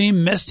the other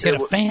team, missed, hit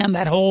a fan,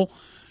 that whole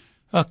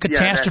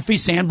catastrophe.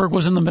 Sandberg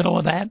was in the middle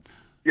of that.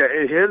 Yeah,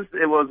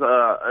 it was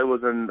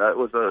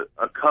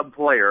a Cub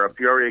player, a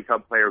Peoria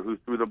Cub player, who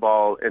threw the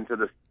ball into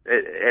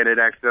and it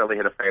accidentally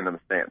hit a fan in the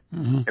stand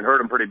and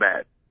hurt him pretty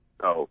bad.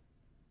 So,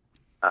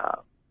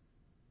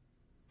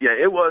 yeah,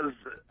 it was.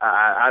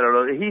 I don't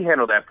know. He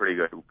handled that pretty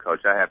good,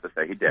 Coach. I have to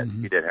say he did.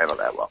 He did handle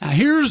that well. Now,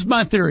 here's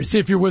my theory. See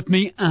if you're with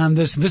me on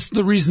this. This is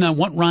the reason I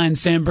want Ryne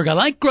Sandberg. I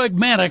like Greg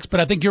Maddux, but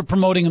I think you're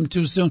promoting him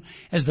too soon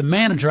as the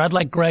manager. I'd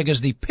like Greg as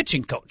the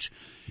pitching coach.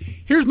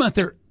 Here's my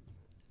theory.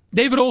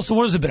 David Olson,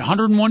 what has it been,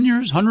 101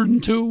 years,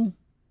 102?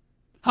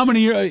 How many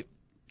years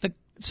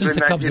since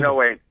the Cubs?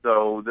 1908,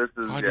 so this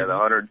is the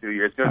 102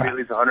 years. It's going to be at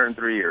least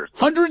 103 years.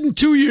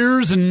 102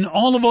 years, and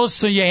all of us,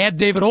 so you had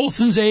David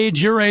Olson's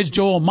age, your age,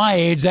 Joel, my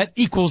age, that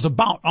equals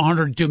about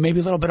 102, maybe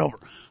a little bit over.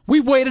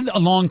 We've waited a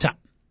long time,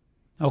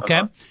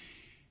 okay?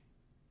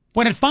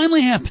 When it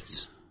finally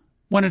happens,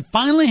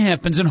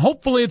 and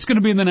hopefully it's going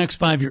to be in the next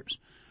 5 years,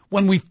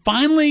 when we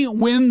finally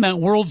win that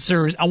World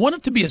Series, I want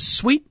it to be as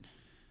sweet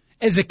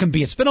as it can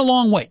be. It's been a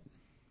long wait.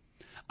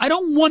 I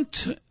don't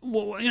want,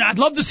 I'd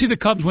love to see the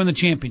Cubs win the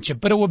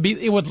championship, but it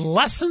would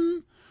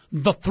lessen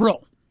the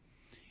thrill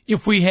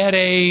if we had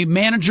a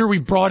manager we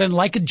brought in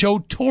like a Joe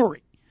Torre,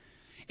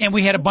 and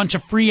we had a bunch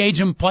of free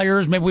agent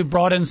players. Maybe we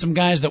brought in some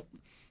guys that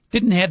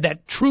didn't have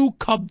that true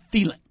Cub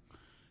feeling.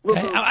 Okay?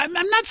 I'm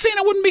not saying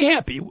I wouldn't be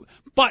happy,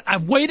 but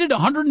I've waited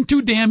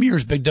 102 damn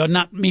years, Big Dog,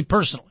 not me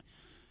personally.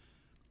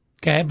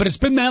 Okay, but it's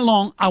been that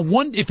long. I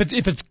want, if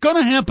it's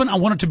gonna happen, I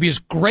want it to be as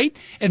great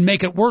and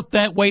make it worth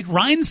that wait.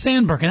 Ryne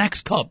Sandberg, an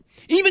ex-Cub,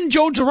 even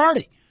Joe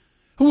Girardi,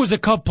 who was a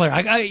Cub player.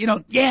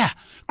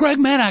 Greg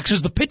Maddux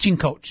is the pitching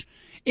coach,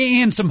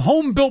 and some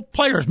home-built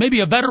players, maybe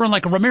a veteran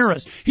like a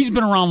Ramirez. He's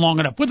been around long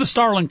enough with the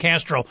Starlin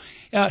Castro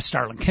and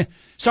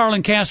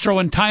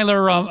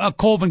Tyler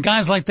Colvin,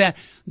 guys like that.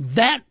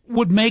 That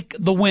would make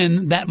the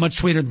win that much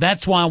sweeter.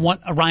 That's why I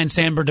want Ryne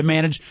Sandberg to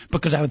manage,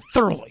 because I would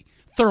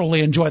thoroughly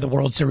enjoy the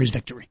World Series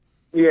victory.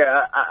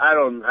 Yeah,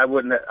 I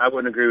wouldn't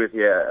agree with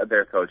you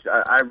there, Coach.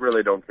 I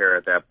really don't care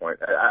at that point.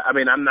 I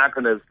mean, I'm not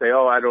going to say,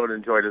 I don't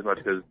enjoy it as much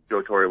because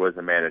Joe Torre was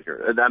the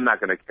manager. I'm not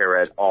going to care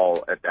at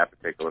all at that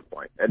particular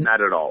point. And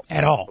not at all.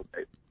 At all.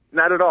 Okay.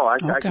 Not at all. I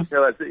can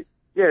care less.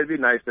 Yeah, it'd be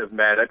nice if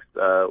Maddux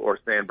or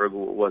Sandberg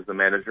was the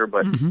manager,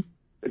 but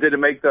did it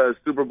make the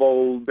Super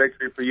Bowl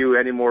victory for you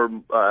any more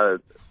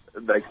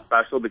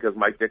special because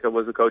Mike Ditka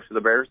was the coach of the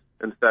Bears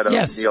instead of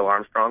Neil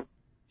Armstrong?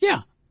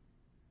 Yeah.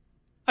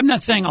 I'm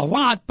not saying a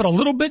lot, but a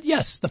little bit,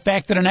 yes. The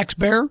fact that an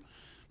ex-Bear,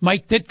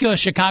 Mike Ditka, a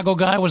Chicago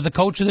guy, was the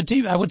coach of the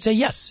team, I would say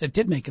yes, it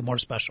did make it more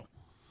special.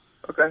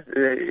 Okay.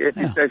 If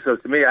you say so.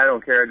 To me, I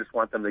don't care. I just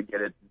want them to get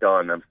it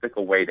done. I'm sick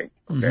of waiting.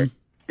 Okay.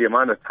 The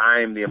amount of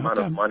time, the amount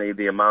of money,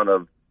 the amount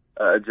of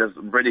just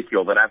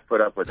ridicule that I've put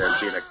up with as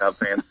being a Cub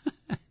fan.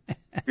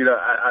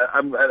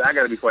 I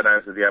got to be quite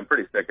honest with you. I'm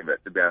pretty sick of it,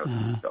 to be honest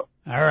with you. So.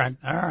 All right.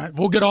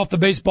 We'll get off the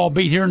baseball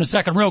beat here in a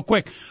second real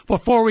quick.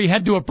 Before we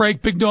head to a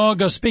break, Big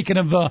Dog, speaking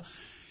of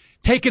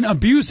taking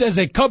abuse as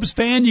a Cubs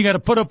fan, you got to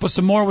put up with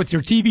some more with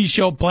your TV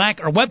show,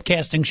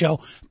 webcasting show,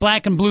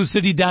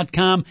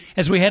 blackandbluecity.com.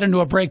 As we head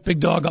into a break, Big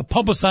Dog, I'll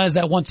publicize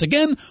that once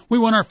again. We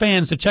want our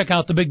fans to check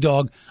out the Big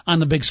Dog on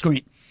the big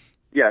screen.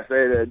 Yes,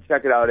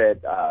 check it out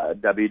at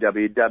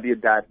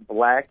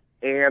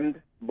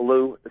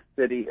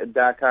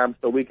www.blackandbluecity.com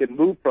so we can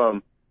move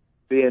from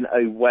being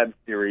a web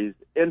series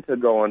into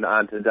going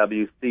on to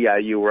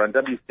WCIU. We're on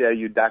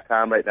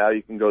WCIU.com right now.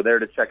 You can go there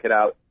to check it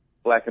out,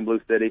 Black and Blue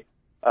City.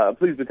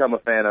 Please become a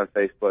fan on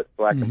Facebook,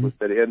 Black and Blue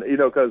City. And,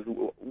 because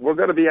we're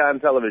going to be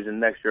on television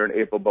next year in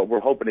April, but we're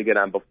hoping to get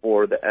on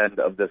before the end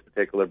of this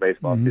particular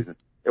baseball season.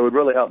 It would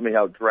really help me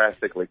out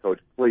drastically, Coach.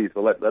 Please,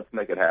 so let's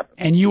make it happen.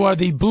 And you are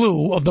the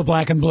blue of the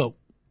Black and Blue.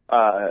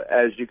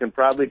 As you can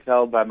probably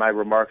tell by my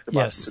remarks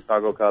about the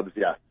Chicago Cubs,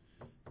 yeah.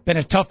 Been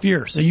a tough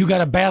year, so you got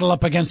to battle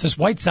up against this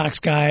White Sox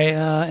guy.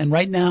 And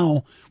right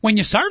now, when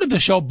you started the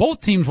show,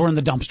 both teams were in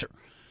the dumpster.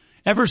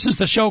 Ever since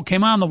the show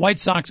came on, the White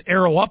Sox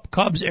arrow up,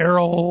 Cubs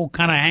arrow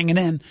kind of hanging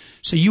in.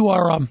 So you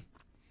got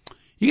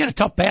a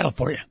tough battle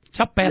for you.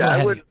 Tough battle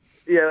ahead of you.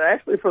 Yeah,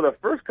 actually, for the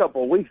first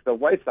couple of weeks, the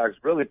White Sox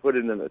really put it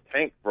in the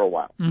tank for a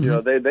while.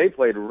 They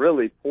played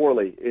really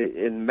poorly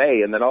in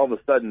May, and then all of a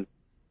sudden,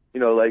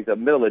 like the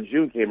middle of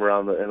June came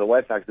around, and the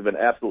White Sox have been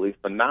absolutely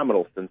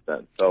phenomenal since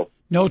then. So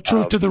no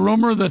truth to the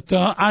rumor that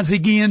Ozzie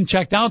Guillen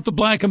checked out the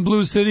Black and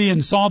Blue City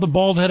and saw the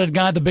bald-headed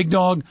guy, the Big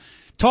Dog,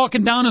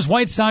 talking down his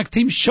White Sox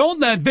team,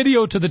 showed that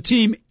video to the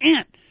team,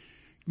 and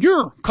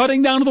your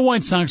cutting down to the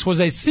White Sox was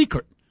a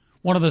secret,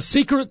 one of the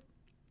secret,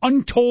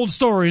 untold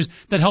stories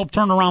that helped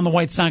turn around the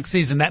White Sox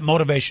season, that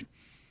motivation.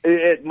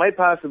 It might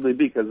possibly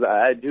be because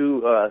I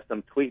do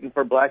some tweeting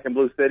for Black and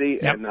Blue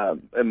City, and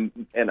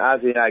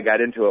Ozzie and I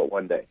got into it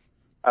one day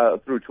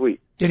through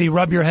tweet. Did he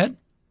rub your head?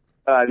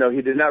 No,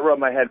 he did not rub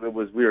my head. We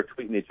were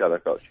tweeting each other,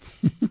 Coach.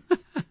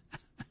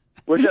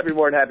 Which I'd be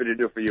more than happy to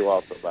do for you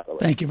also, by the way.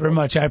 Thank you very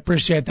much. I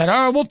appreciate that. All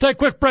right, we'll take a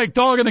quick break.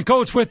 Dog and the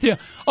Coach with you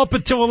up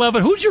until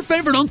 11. Who's your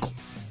favorite uncle?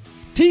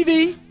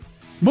 TV,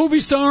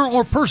 movie star,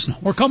 or personal?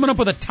 We're coming up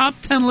with a top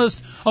 10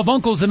 list of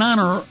uncles in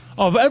honor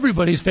of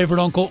everybody's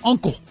favorite uncle,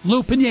 Uncle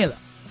Lou Pinnella,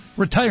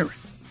 retiring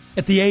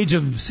at the age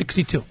of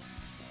 62.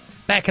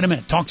 Back in a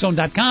minute.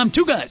 TalkZone.com.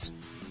 2 guys,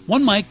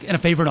 1 mic, and a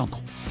favorite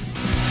uncle.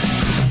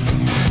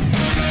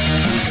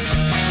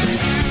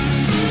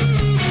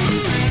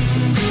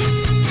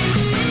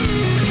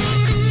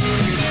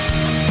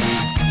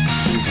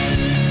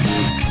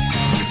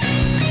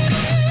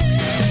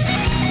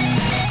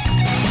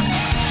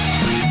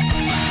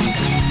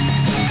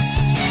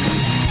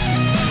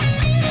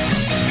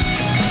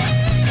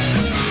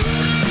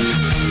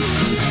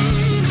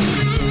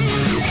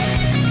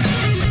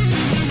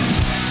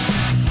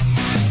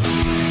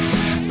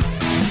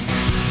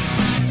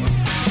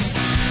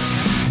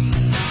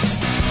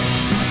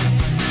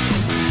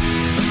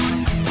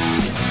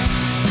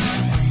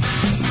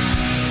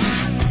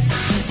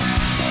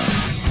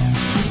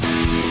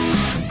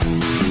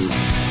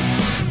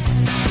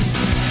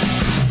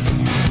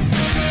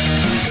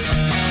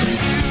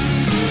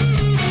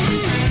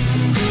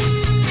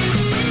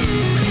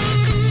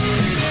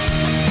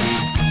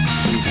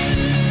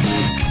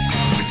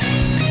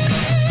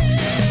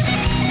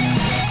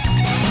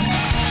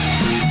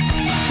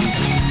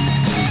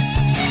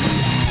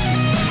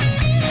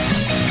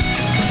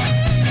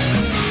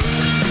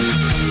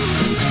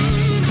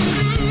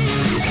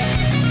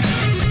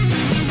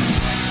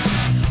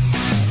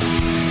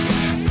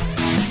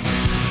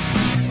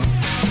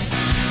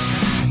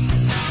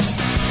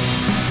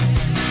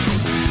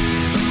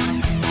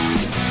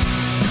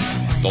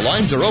 The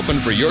lines are open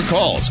for your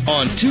calls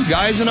on 2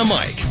 Guys and a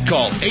Mic.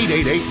 Call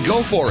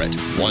 888-GO-FOR-IT.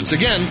 Once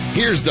again,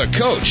 here's the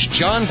coach,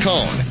 John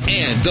Cone,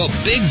 and the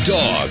big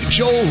dog,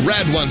 Joel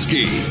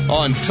Radwanski,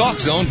 on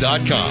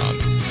TalkZone.com.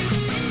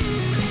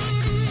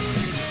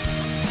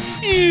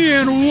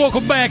 And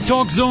welcome back,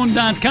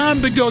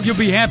 TalkZone.com. Big Dog, you'll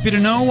be happy to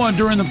know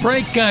during the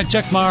break,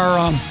 check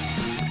my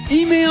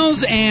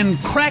emails,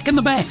 and Crack in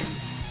the Back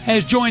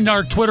has joined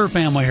our Twitter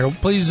family here.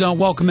 Please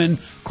welcome in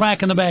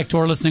Crack in the Back to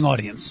our listening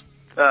audience.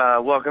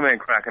 Welcome in,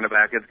 Crack in the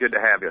Back. It's good to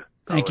have you.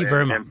 Thank you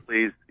very much. And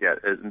please,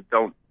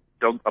 don't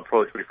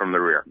approach me from the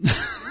rear.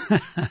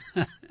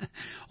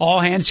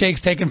 All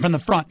handshakes taken from the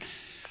front.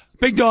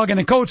 Big Dog and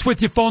the coach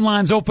with you. Phone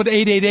lines open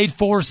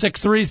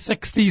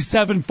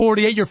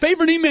 888-463-6748. Your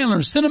favorite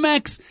emailer,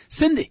 Cinemax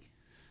Cindy.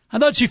 I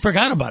thought she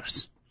forgot about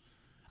us.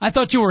 I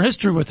thought you were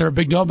history with her,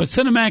 Big Dog, but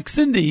Cinemax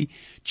Cindy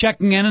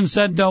checking in and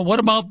said, what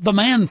about the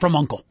man from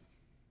Uncle?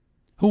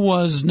 Who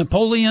was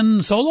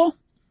Napoleon Solo?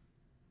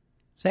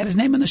 Is that his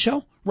name in the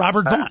show?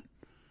 Robert Vaughn.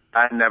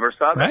 I never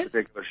saw that right?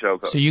 particular show,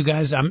 Coach. So you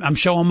guys, I'm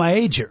showing my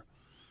age here.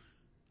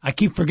 I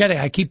keep forgetting.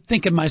 I keep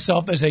thinking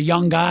myself as a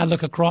young guy. I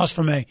look across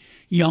from a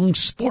young,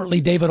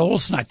 sportly David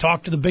Olson. I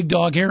talk to the Big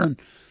Dog here, and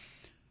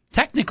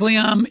technically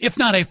I'm, if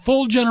not a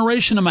full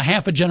generation, I'm a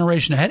half a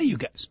generation ahead of you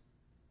guys.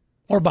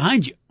 Or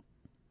behind you.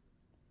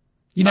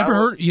 You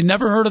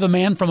never heard of the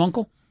man from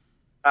Uncle?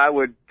 I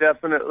would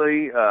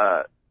definitely say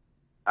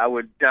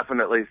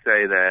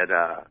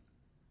that,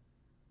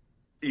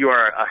 you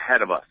are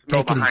ahead of us.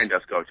 No, behind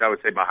us, Coach. I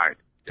would say behind.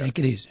 Take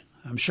it easy.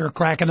 I'm sure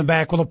Crack in the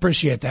Back will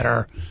appreciate that.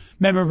 Our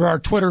member of our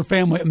Twitter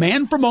family,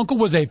 Man from Uncle,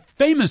 was a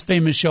famous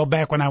show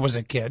back when I was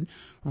a kid.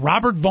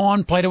 Robert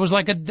Vaughn played. It was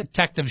like a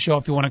detective show,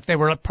 if you want to. They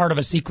were part of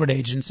a secret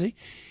agency.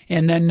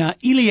 And then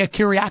Elia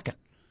Kiriakin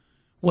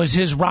was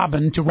his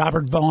Robin to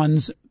Robert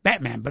Vaughn's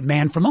Batman, but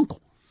Man from Uncle.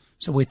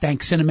 So we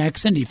thank Cinemax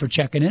Cindy for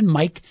checking in.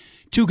 Mike,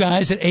 2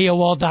 guys at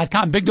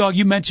AOL.com. Big Dog,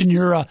 you mentioned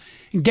your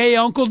gay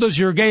uncle. Does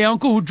your gay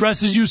uncle who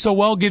dresses you so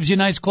well, gives you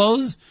nice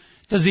clothes,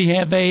 does he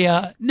have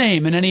a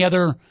name and any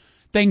other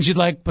things you'd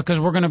like? Because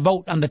we're going to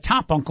vote on the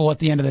top uncle at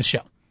the end of the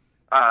show.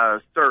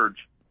 Serge.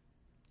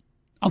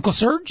 Uncle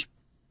Serge?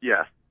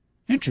 Yes.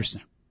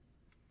 Interesting.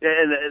 Yeah,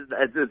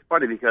 and it's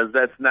funny because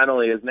that's not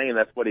only his name,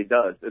 that's what he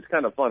does. It's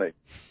kind of funny.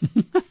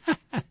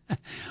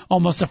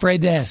 Almost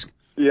afraid to ask.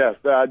 Yes,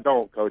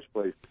 don't, Coach,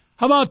 please.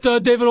 How about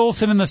David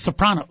Olson in The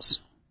Sopranos?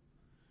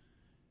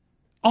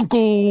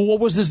 Uncle, what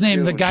was his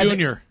name? The guy.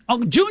 Junior.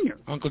 Uncle Junior.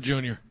 Uncle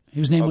Junior.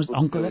 His name was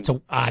Uncle. That's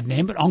an odd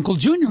name, but Uncle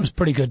Junior was a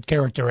pretty good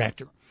character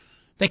actor.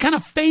 They kind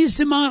of phased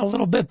him out a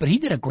little bit, but he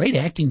did a great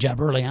acting job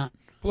early on.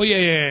 Well,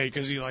 yeah,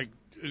 because he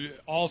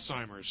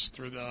Alzheimer's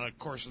through the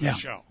course of the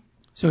show.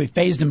 So he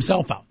phased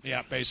himself out.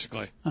 Yeah,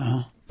 basically.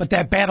 But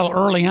that battle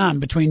early on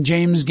between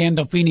James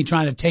Gandolfini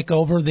trying to take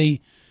over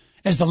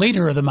as the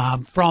leader of the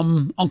mob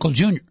from Uncle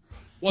Junior.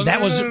 Well,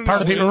 that was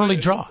part of the early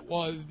draw.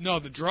 Well, no,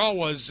 the draw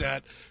was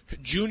that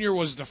Junior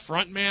was the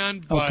front man,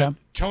 but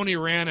Tony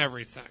ran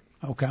everything.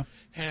 Okay.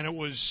 And it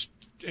was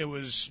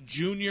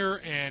Junior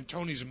and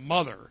Tony's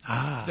mother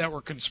that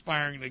were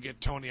conspiring to get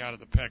Tony out of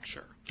the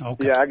picture.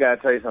 Okay. Yeah, I got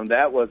to tell you something.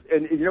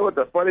 And you know what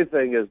the funny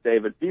thing is,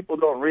 David? People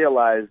don't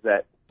realize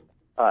that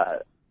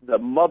the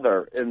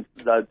mother in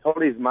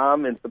Tony's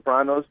mom in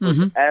Sopranos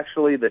was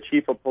actually the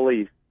chief of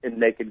police in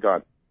Naked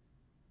Gun.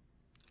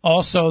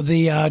 Also,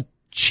 the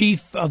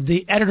chief of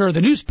the editor of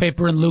the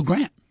newspaper in Lou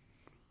Grant.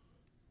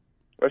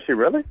 Was she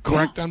really?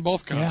 Correct on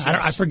both counts.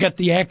 Yeah, I forget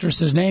the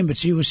actress's name, but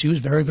she was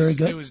very, very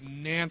good. It was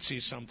Nancy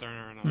something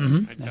or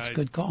another. That's a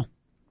good call.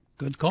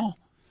 Good call.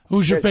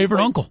 Who's your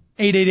favorite uncle?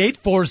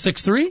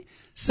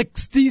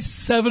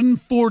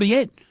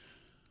 888-463-6748.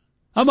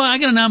 How about I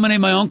got to nominate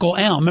my Uncle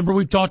Al? Remember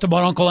we've talked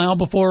about Uncle Al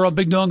before,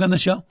 Big Dog, on the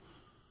show?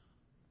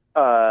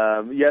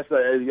 Yes,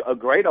 a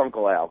great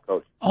Uncle Al,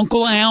 Coach.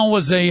 Uncle Al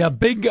was a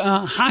big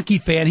hockey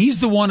fan. He's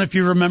the one, if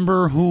you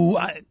remember, who,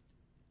 as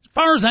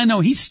far as I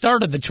know, he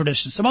started the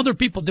tradition. Some other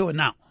people do it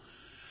now.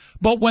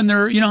 But when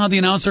you know how the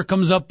announcer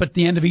comes up at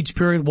the end of each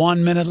period,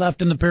 1 minute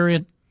left in the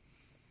period?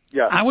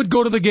 Yeah. I would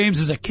go to the games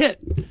as a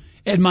kid,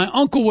 and my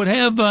uncle would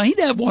have, he'd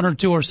have 1 or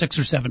 2 or 6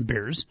 or 7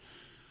 beers,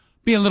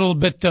 be a little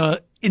bit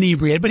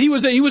inebriated, but he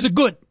was a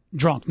good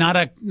drunk, not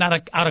a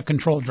out of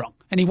control drunk.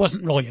 And he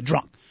wasn't really a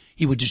drunk.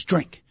 He would just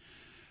drink.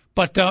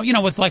 But, you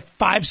know, with like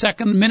 5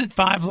 seconds, minute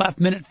 5 left,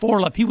 minute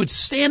 4 left, he would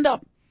stand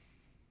up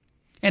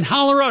and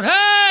holler out,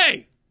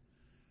 "Hey,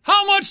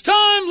 how much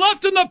time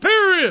left in the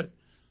period?"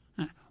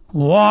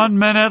 1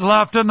 minute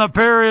left in the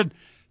period.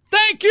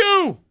 Thank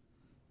you.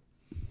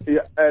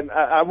 Yeah, and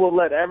I will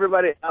let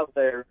everybody out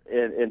there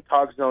in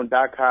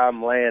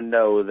TalkZone.com land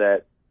know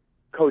that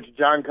Coach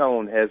John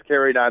Cohn has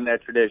carried on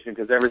that tradition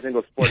because every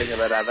single sporting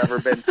event I've ever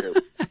been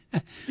to,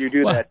 you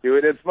do that too.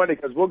 And it's funny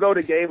because we'll go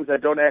to games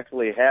that don't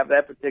actually have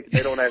that particular,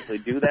 they don't actually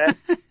do that,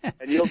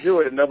 and you'll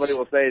do it and nobody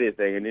will say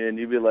anything, and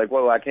you'll be like,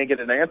 "Well, I can't get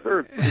an answer."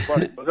 It's pretty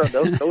funny.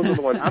 Those are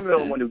the ones. I'm the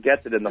only one who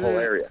gets it in the whole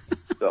area.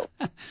 So.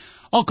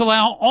 Uncle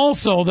Al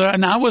also,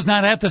 and I was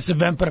not at this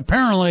event, but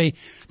apparently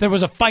there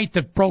was a fight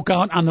that broke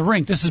out on the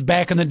rink. This is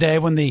back in the day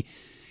when the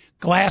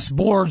glass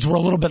boards were a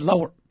little bit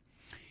lower.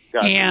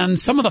 Gotcha. And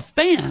some of the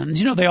fans,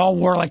 you know, they all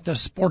wore like the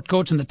sport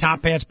coats and the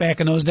top hats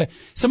back in those days.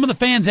 Some of the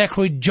fans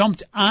actually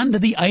jumped onto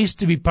the ice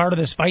to be part of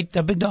this fight,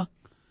 Big Dog?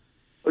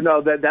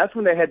 No, that's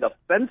when they had the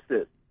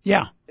fences.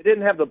 Yeah. They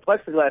didn't have the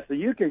plexiglass, so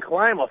you can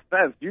climb a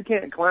fence. You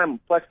can't climb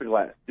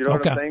plexiglass. You know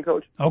what I'm saying,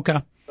 Coach? Okay.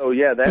 So,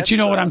 yeah, that's... But you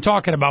know what I'm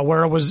talking about,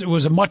 where it was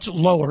a much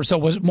lower, so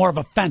it was more of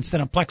a fence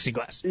than a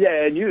plexiglass.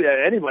 Yeah, and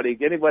anybody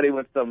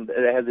with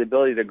that has the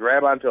ability to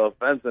grab onto a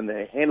fence and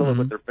handle it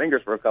with their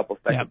fingers for a couple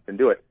seconds can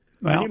do it.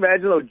 Well, can you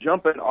imagine, though,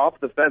 jumping off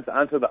the fence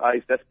onto the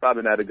ice? That's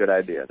probably not a good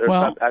idea.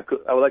 I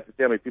would like to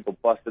see how many people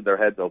busted their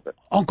heads open.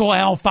 Uncle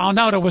Al found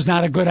out it was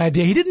not a good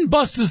idea. He didn't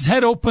bust his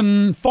head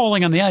open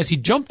falling on the ice. He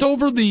jumped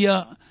over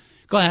the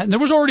glass, and there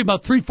was already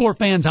about 3-4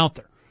 fans out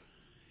there,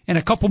 and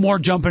a couple more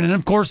jumping. And,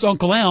 of course,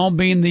 Uncle Al,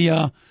 being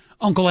the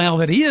Uncle Al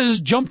that he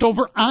is, jumped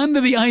over onto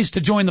the ice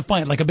to join the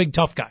fight like a big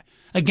tough guy,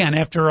 again,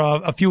 after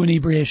a few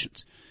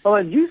inebriations. Well,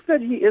 and you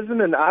said he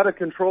isn't an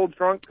out-of-control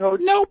drunk,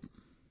 Coach? Nope.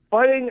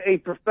 Fighting a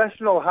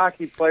professional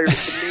hockey player to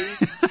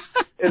me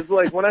is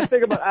like, when I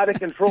think about out of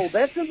control,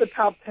 that's in the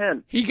top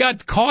 10. He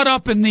got caught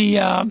up in the,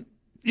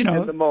 in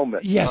the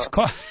moment. Yes,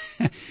 caught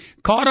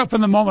up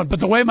in the moment. But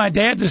the way my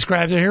dad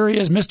describes it, here he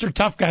is, Mr.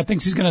 Tough Guy,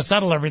 thinks he's going to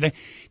settle everything.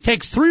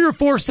 Takes 3 or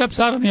 4 steps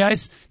out on the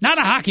ice. Not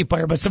a hockey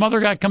player, but some other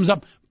guy comes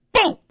up,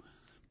 boom,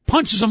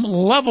 punches him,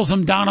 levels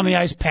him down on the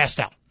ice, passed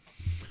out.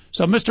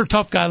 So Mr.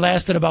 Tough Guy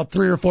lasted about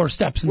 3 or 4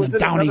 steps, and then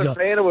down he goes. Was it another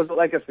fan or was it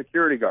like a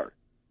security guard?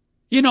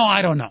 You know,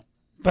 I don't know.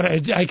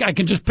 But I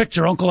can just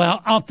picture Uncle Al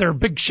out there,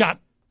 big shot,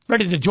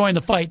 ready to join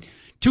the fight.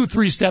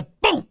 2-3 step,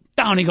 boom,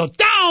 down he goes.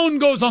 Down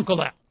goes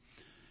Uncle Al.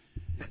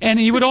 And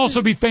he would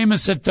also be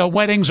famous at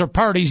weddings or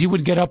parties. He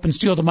would get up and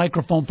steal the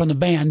microphone from the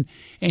band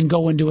and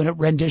go into a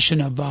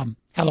rendition of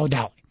Hello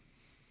Dolly.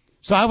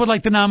 So I would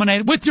like to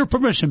nominate, with your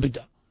permission, Big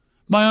Dog,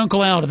 my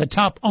Uncle Al to the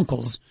top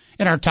uncles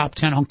in our top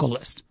 10 uncle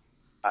list.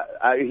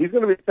 He's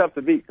going to be tough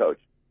to beat, Coach.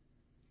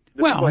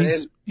 Well,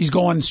 he's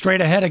going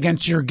straight ahead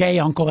against your gay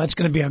uncle. That's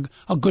going to be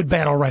a good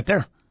battle right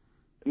there.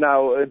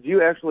 Now, do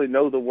you actually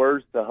know the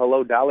words to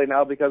Hello Dolly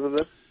now because of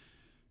this?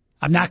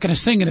 I'm not going to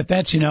sing it if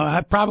that's,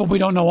 I probably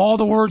don't know all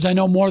the words. I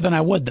know more than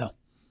I would, though.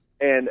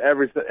 And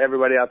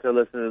everybody out there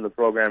listening to the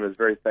program is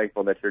very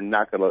thankful that you're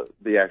not going to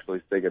be actually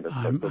singing this.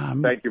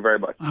 Thank you very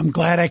much. I'm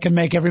glad I can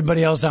make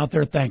everybody else out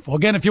there thankful.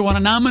 Again, if you want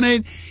to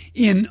nominate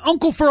in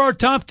Uncle for our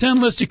top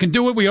 10 list, you can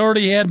do it. We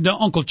already had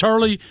Uncle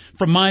Charlie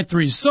from My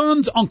 3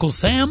 Sons, Uncle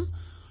Sam,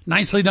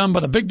 nicely done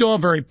by the Big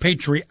Dog, very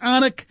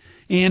patriotic,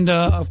 and,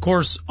 of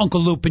course,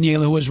 Uncle Lou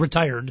Pinnella, who is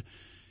retired.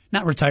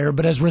 Not retired,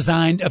 but has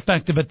resigned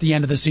effective at the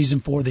end of the season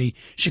for the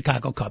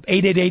Chicago Cubs.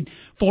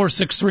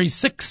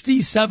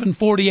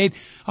 888-463-6748.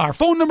 Our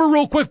phone number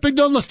real quick, Big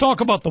Dog. Let's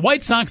talk about the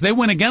White Sox. They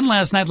win again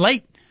last night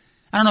late.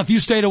 I don't know if you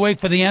stayed awake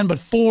for the end, but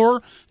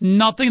 4-0.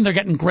 They're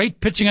getting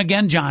great pitching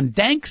again. John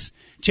Danks,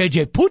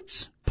 J.J.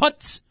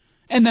 Putz,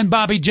 and then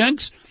Bobby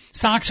Jenks.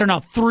 Sox are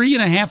now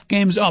 3.5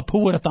 games up.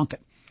 Who would have thunk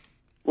it?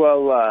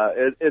 Well,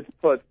 it's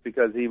Putz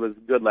because he was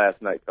good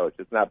last night, Coach.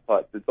 It's not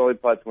Putz. It's only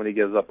Putz when he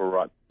gives up a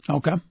run.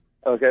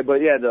 Okay, but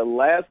yeah, the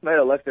last night,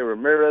 Alexei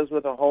Ramirez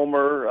with a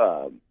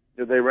homer.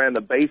 They ran the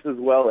bases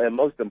well, and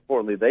most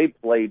importantly, they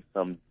played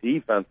some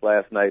defense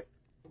last night.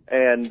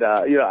 And,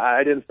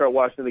 I didn't start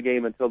watching the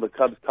game until the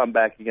Cubs'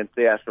 comeback against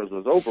the Astros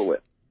was over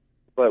with.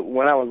 But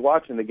when I was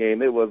watching the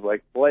game, it was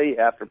like play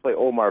after play.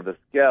 Omar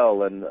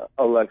Vizquel and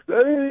Alexei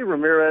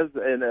Ramirez,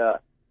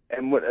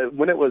 and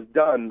when it was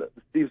done,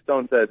 Steve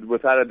Stone said,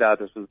 without a doubt,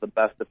 this was the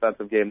best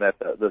defensive game that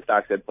the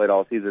Sox had played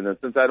all season. And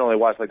since I'd only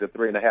watched like the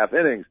 3.5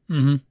 innings,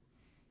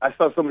 I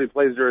saw so many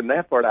plays during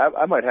that part,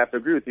 I might have to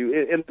agree with you.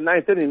 In the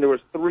 9th inning, there was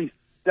 3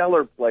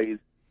 stellar plays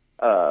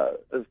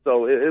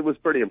So it was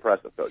pretty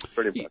impressive, Coach.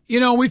 Pretty impressive. You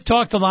know, we've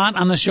talked a lot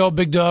on the show,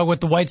 Big Dog, with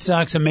the White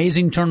Sox,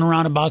 amazing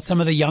turnaround about some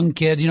of the young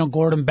kids, you know,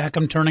 Gordon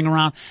Beckham turning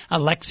around,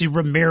 Alexi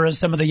Ramirez,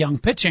 some of the young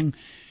pitching.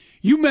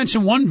 You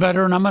mentioned one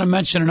veteran, I'm going to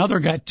mention another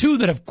guy, too,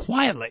 that have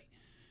quietly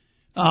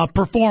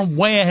performed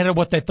way ahead of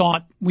what they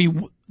thought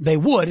they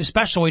would,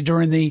 especially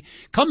during the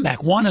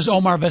comeback. One is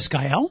Omar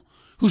Vizcaíno,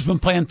 who's been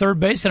playing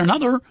third base, and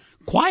another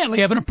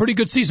quietly having a pretty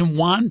good season,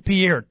 Juan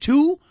Pierre.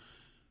 Two,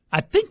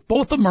 I think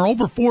both of them are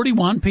over 40.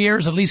 Juan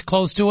Pierre's at least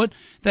close to it,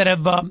 that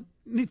have,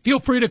 feel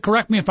free to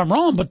correct me if I'm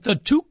wrong, but the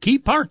two key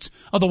parts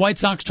of the White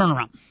Sox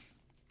turnaround.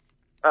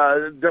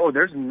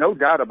 There's no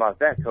doubt about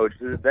that, Coach.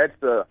 That's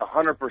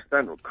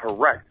 100%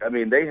 correct. I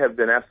mean, they have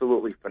been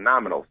absolutely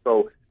phenomenal.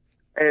 So,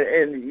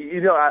 and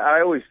you know,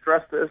 I always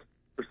stress this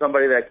for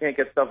somebody that can't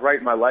get stuff right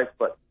in my life,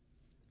 but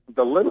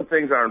the little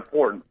things are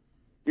important.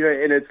 You know,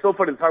 and it's so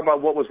funny to talk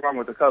about what was wrong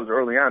with the Cubs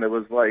early on. It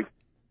was like,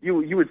 you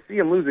would see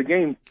them lose a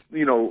game,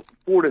 4-3,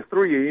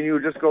 and you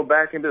would just go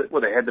back and be like,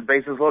 well, they had the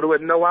bases loaded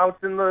with no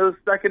outs in the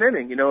second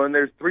inning, and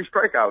there's 3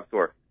 strikeouts,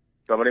 or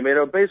somebody made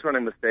a base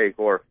running mistake,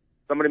 or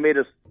somebody made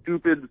a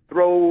stupid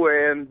throw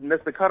and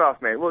missed the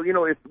cutoff man. Well,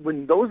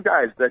 when those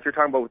guys that you're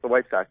talking about with the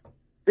White Sox,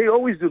 they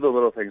always do the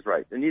little things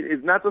right. And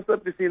it's not the stuff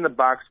you see in the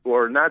box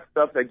score, not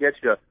stuff that gets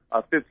you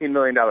a $15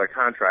 million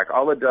contract.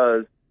 All it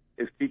does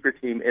is keep your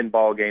team in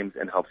ball games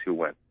and helps you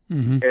win.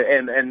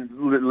 Mm-hmm. And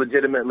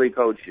legitimately,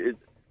 Coach,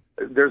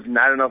 there's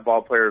not enough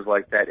ball players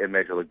like that in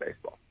Major League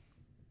Baseball.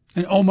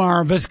 And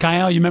Omar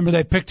Vizcaíno, you remember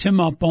they picked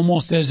him up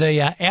almost as a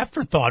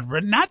afterthought,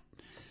 not,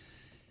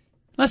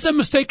 unless I'm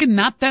mistaken,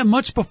 not that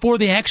much before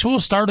the actual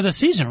start of the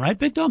season, right,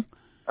 Big Dog?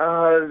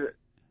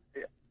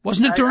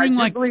 Wasn't it during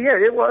it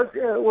was.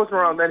 Yeah, it was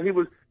around then. He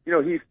was,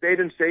 he stayed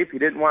in shape. He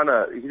didn't want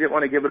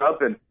to give it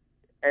up, and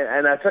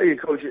I tell you,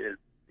 Coach,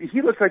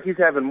 he looks like he's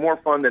having more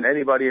fun than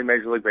anybody in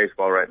Major League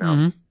Baseball right now.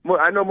 Mm-hmm.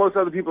 I know most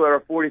other people that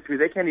are 43,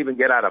 they can't even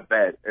get out of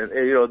bed. And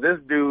this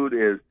dude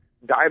is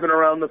diving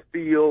around the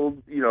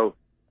field,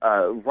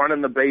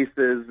 running the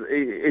bases.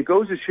 It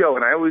goes to show,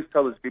 and I always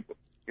tell these people,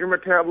 your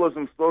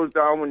metabolism slows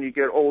down when you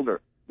get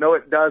older. No,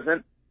 it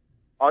doesn't.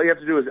 All you have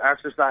to do is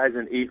exercise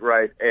and eat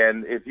right,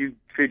 and if you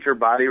treat your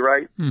body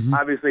right, mm-hmm.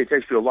 obviously it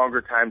takes you a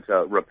longer time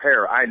to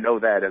repair. I know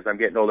that as I'm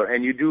getting older,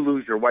 and you do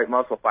lose your white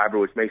muscle fiber,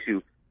 which makes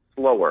you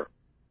slower.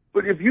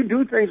 But if you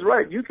do things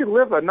right, you can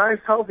live a nice,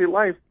 healthy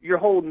life your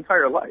whole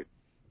entire life.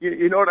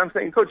 You know what I'm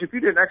saying, Coach? If you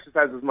didn't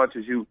exercise as much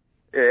as you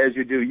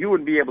do, you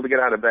wouldn't be able to get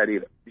out of bed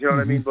either. You know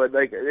what I mean? But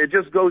it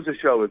just goes to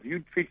show, if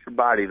you treat your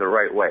body the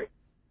right way,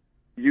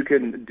 you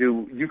can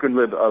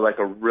live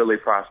a really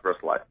prosperous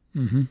life.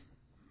 Mm-hmm.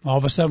 All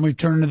of a sudden, we've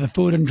turned to the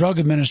Food and Drug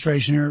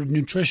Administration here.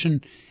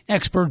 Nutrition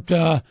expert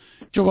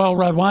Joel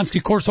Radwanski.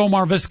 Of course,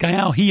 Omar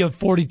Vizcaíno, he of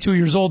 42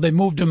 years old, they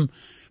moved him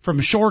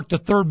from short to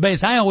third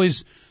base. I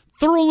always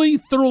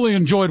thoroughly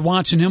enjoyed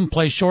watching him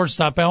play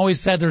shortstop. I always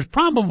said there's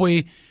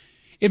probably,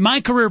 in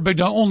my career, Big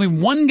Dog, only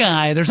one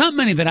guy, there's not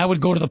many that I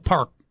would go to the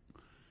park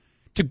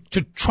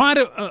to try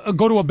to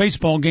go to a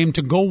baseball game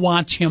to go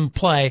watch him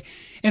play,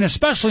 and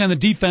especially on the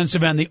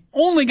defensive end. The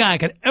only guy I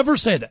could ever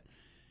say that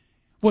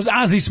was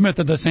Ozzie Smith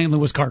of the St.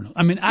 Louis Cardinals.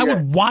 I mean, I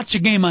would watch a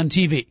game on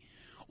TV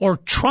or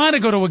try to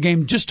go to a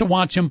game just to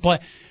watch him play.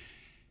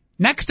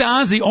 Next to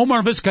Ozzie,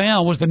 Omar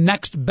Vizcaíno was the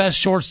next best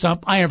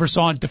shortstop I ever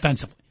saw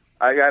defensively.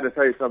 I got to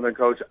tell you something,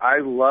 Coach. I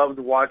loved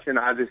watching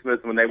Ozzie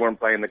Smith when they weren't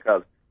playing the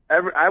Cubs.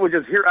 I would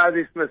just hear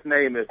Ozzie Smith's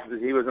name if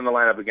he was in the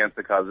lineup against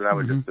the Cubs, and I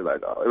would just be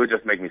like, oh, it would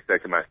just make me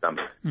sick in my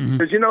stomach.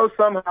 Because,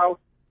 somehow,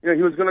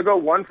 he was going to go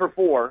 1 for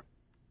 4,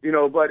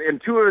 but in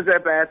 2 of his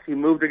at-bats, he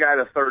moved a guy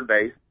to third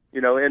base,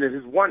 and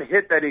his one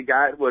hit that he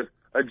got was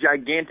a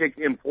gigantic,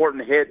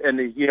 important hit, and,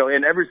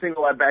 in every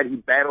single at-bat, he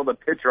battled a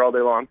pitcher all day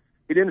long.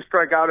 He didn't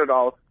strike out at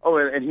all. Oh,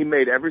 and he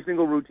made every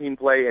single routine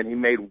play, and he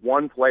made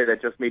one play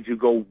that just made you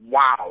go,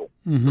 wow,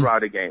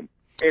 throughout a game.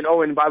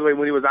 And by the way,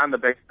 when he was on the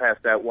base pass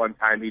that one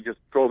time, he just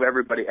drove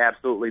everybody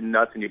absolutely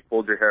nuts, and you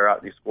pulled your hair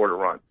out, and he scored a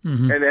run.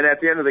 And then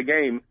at the end of the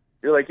game,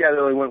 you're like, yeah, they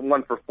only went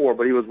 1 for 4,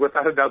 but he was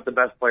without a doubt the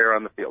best player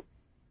on the field.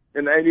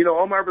 And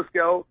Omar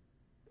Vizcaíno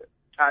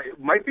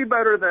might be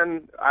better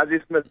than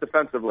Ozzie Smith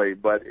defensively,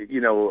 but, it's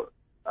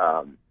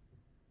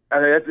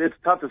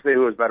tough to say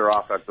who was better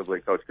offensively,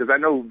 Coach, because I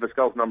know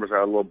Vizcaíno's numbers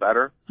are a little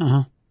better.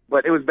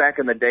 But it was back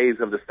in the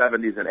days of the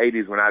 70s and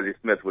 80s when Ozzie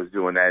Smith was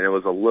doing that, and it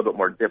was a little bit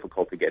more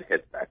difficult to get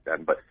hits back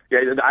then. But, yeah,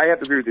 I have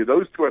to agree with you.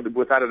 Those two are,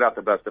 without a doubt,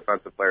 the best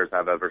defensive players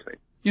I've ever seen.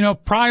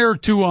 Prior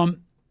to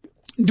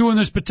doing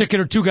this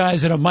particular Two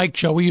Guys at a Mic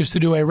show, we used to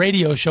do a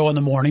radio show in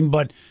the morning,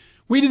 but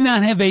we did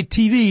not have a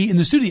TV in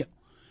the studio.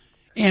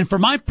 And for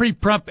my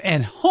pre-prep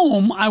at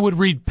home, I would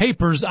read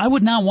papers. I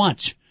would not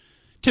watch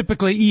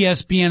typically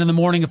ESPN in the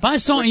morning. If I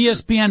saw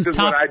ESPN's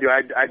top... What I do.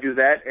 I do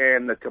that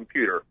and the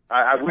computer.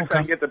 I wish I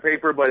could get the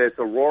paper, but it's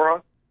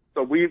Aurora.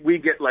 So we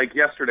get like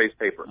yesterday's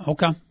paper.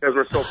 Okay. Because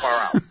we're so far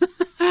out.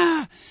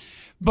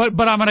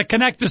 But I'm going to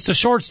connect this to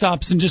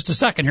shortstops in just a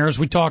second here as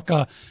we talk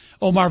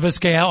Omar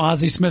Vizcaíno,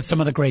 Ozzie Smith, some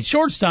of the great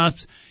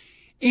shortstops.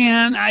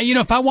 And,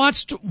 if I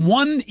watched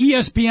one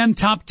ESPN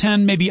top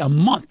 10 maybe a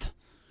month,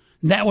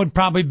 that would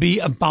probably be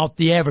about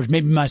the average.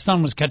 Maybe my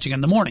son was catching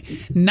in the morning.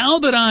 Now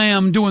that I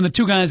am doing the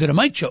Two Guys at a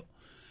Mic show,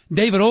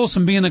 David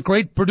Olson, being the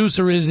great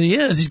producer as he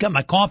is, he's got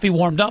my coffee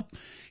warmed up,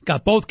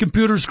 got both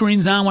computer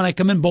screens on when I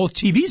come in, both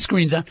TV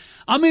screens on.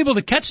 I'm able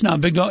to catch now,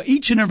 Big Dog,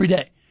 each and every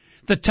day,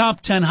 the top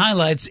 10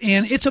 highlights,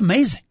 and it's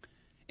amazing,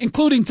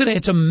 including today.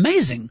 It's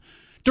amazing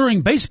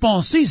during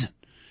baseball season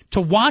to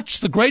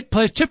watch the great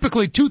plays.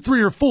 Typically 2,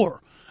 3, or 4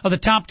 of the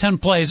top 10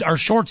 plays are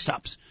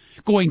shortstops,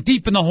 going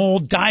deep in the hole,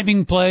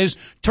 diving plays,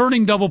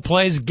 turning double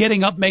plays,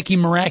 getting up,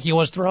 making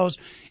miraculous throws.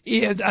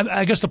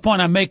 I guess the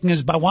point I'm making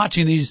is by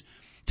watching these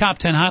top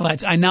 10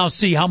 highlights, I now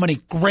see how many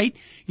great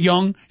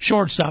young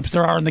shortstops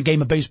there are in the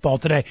game of baseball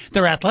today.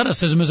 Their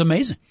athleticism is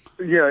amazing.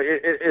 Yeah,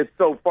 it's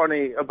so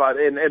funny about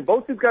it. And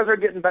both these guys are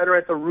getting better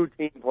at the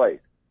routine plays.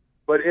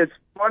 But it's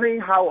funny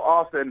how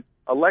often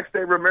Alexei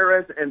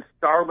Ramirez and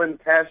Starlin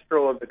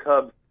Castro of the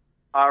Cubs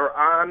are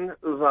on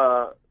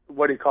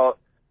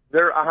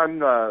they're on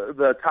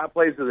the top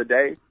plays of the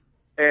day.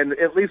 And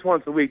at least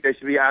once a week, they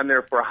should be on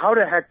there for how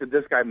the heck did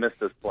this guy miss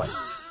this play?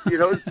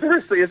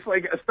 Seriously, it's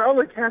like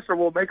Starlin Castro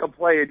will make a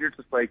play, and you're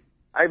just like,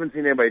 I haven't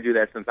seen anybody do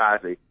that since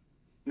Ozzie,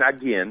 not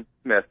Guillen,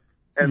 Smith.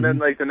 And then,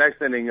 like, the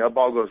next inning, a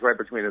ball goes right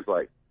between his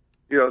legs.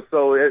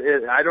 So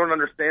I don't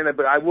understand it,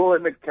 but I will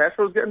admit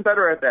Castro's getting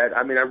better at that.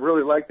 I mean, I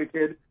really like the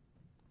kid.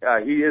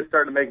 He is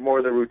starting to make more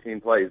of the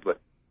routine plays. But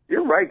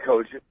you're right,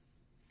 Coach.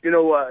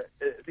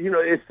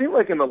 It seemed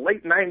like in the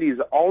late 90s,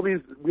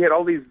 we had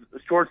all these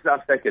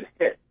shortstops that could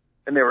hit,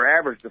 and they were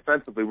average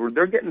defensively.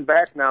 They're getting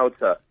back now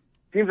to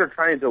teams are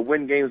trying to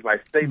win games by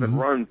saving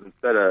runs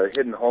instead of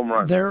hitting home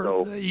runs.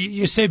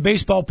 You say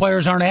baseball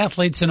players aren't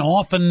athletes, and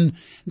often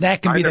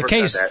that can be the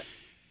case.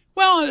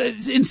 Well,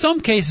 in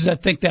some cases, I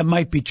think that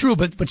might be true,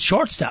 but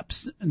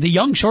shortstops, the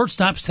young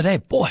shortstops today,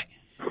 boy,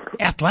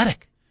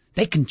 athletic.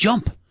 They can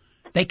jump.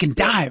 They can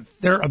dive.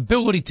 Their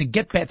ability to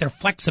get back, their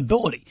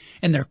flexibility,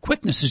 and their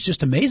quickness is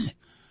just amazing.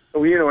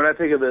 Well, when I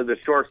think of the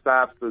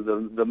shortstops,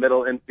 the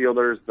middle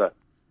infielders, the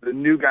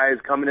new guys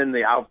coming in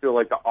the outfield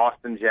like the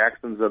Austin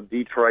Jacksons of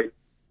Detroit,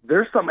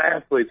 there's some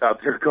athletes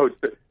out there, Coach.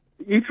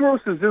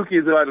 Ichiro Suzuki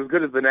is about as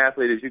good of an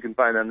athlete as you can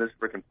find on this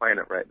freaking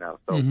planet right now.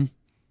 So.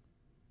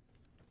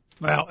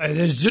 Well,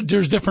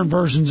 there's different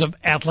versions of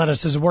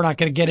athleticism. We're not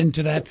going to get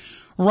into that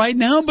right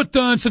now, but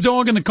it's the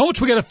Dog and the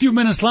Coach. We got a few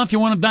minutes left. You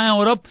want to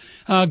dial it up?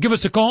 Give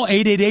us a call,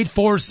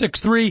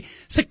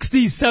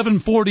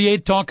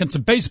 888-463-6748, talking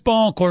some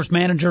baseball. Of course,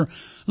 manager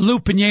Lou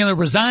Pinnella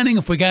resigning.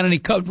 If we got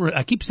any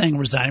I keep saying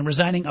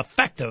resigning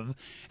effective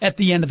at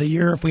the end of the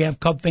year. If we have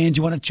Cub fans,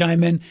 you want to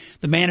chime in.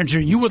 The manager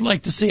you would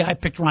like to see, I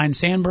picked Ryan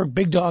Sandberg.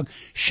 Big Dog,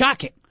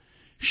 shocking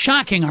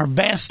our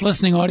vast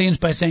listening audience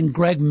by saying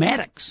Greg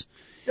Maddux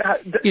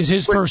is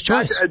his first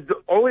choice.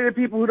 Only the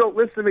people who don't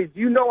listen to me. Do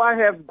you know I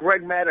have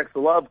Greg Maddux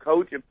love,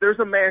 Coach? If there's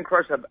a man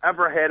crush I've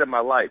ever had in my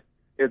life,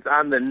 it's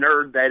on the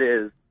nerd that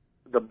is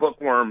the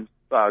bookworm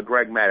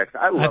Greg Maddux.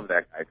 I love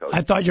that guy, Coach.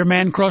 I thought your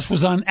man crush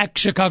was on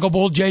ex-Chicago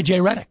Bull J.J.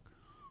 Redick.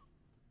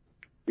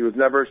 He was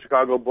never a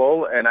Chicago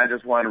Bull, and I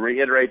just want to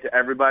reiterate to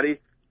everybody,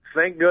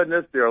 thank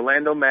goodness the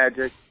Orlando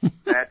Magic,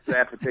 that's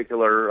that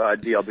particular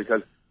deal,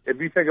 because if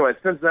you think about it,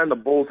 since then the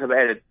Bulls have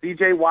added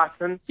C.J.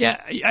 Watson.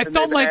 Yeah, I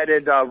felt like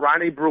added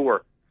Ronnie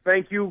Brewer.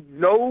 Thank you.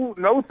 No,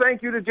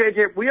 thank you to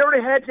J.J. We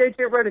already had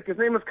J.J. Redick. His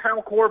name is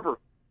Kyle Korver.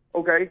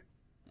 Okay,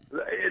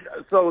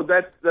 so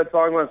that's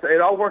all I'm going to say. It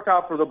all worked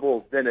out for the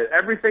Bulls, didn't it?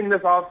 Everything this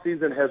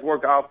offseason has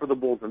worked out for the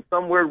Bulls. In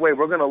some weird way,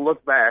 we're going to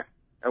look back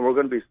and we're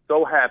going to be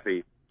so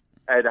happy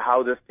at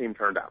how this team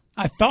turned out.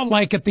 I felt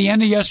like at the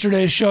end of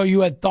yesterday's show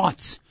you had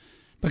thoughts,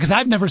 because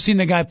I've never seen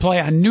the guy play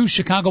a new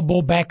Chicago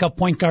Bull backup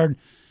point guard,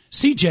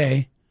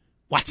 C.J.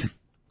 Watson.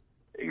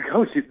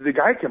 Coach, the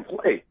guy can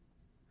play.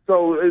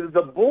 So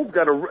the Bulls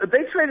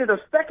they traded a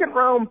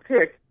second-round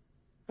pick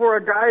for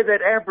a guy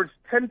that averaged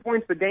 10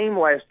 points a game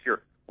last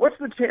year. What's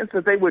the chance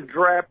that they would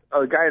draft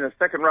a guy in the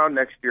second round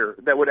next year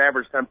that would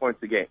average 10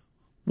 points a game?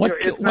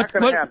 It's not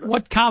going to happen.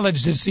 What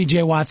college did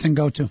C.J. Watson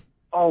go to?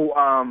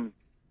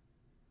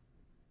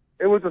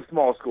 It was a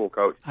small school,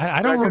 Coach.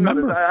 I don't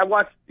remember. I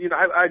watched,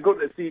 I go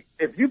to see,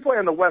 if you play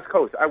on the West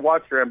Coast, I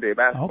watch your NBA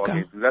basketball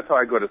games. That's how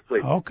I go to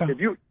sleep. Okay. If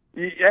you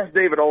ask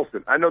David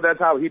Olson, I know that's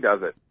how he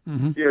does it.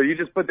 Mm-hmm. You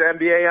just put the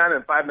NBA on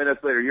and 5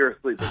 minutes later you're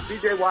asleep. But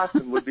C.J.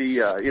 Watson would be,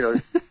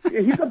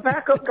 he's a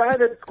backup guy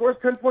that scores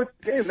 10 points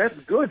a game. That's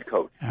good,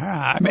 Coach.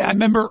 I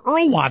remember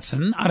Earl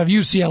Watson out of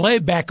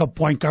UCLA, backup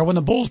point guard, when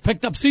the Bulls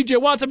picked up C.J.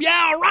 Watson.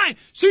 Yeah, all right,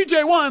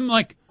 C.J. Watson. I'm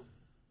like,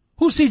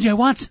 who's C.J.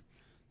 Watson?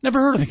 Never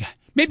heard of the guy.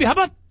 Maybe, how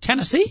about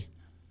Tennessee?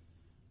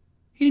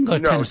 He didn't go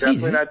to Tennessee. No,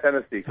 definitely not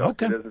Tennessee, Coach.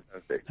 Okay. It isn't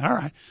Tennessee. All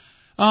right.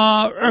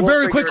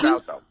 Very quickly.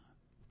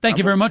 Thank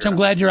you very much. I'm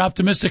glad you're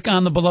optimistic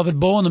on the beloved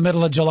Bull in the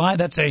middle of July.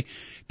 That's a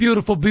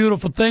beautiful,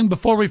 beautiful thing.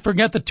 Before we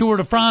forget the Tour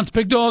de France,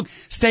 Big Dog,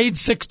 stage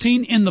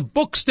 16 in the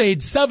book,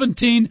 stage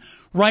 17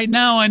 right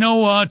now. I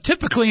know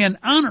typically in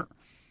honor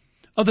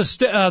of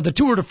the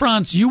Tour de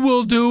France, you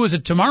will do, is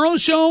it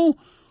tomorrow's show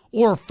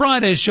or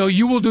Friday's show?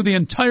 You will do the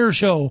entire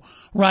show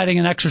riding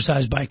an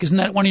exercise bike. Isn't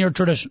that one of your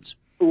traditions?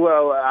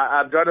 Well,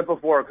 I've done it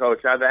before,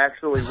 Coach. I've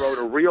actually rode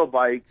a real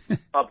bike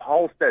up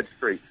Halstead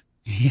Street.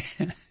 Yeah.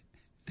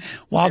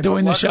 While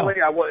doing the show.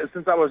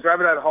 Since I was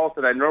driving out of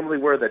Halstead, I normally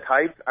wear the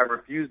tights. I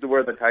refused to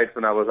wear the tights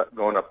when I was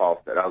going up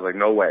Halstead. I was like,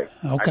 no way.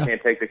 Okay. I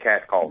can't take the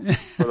cat calls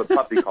or the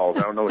puppy calls.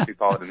 I don't know what you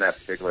call it in that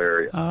particular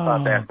area.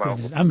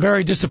 I'm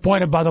very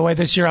disappointed, by the way,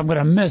 this year I'm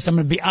going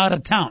to be out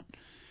of town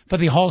for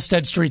the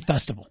Halstead Street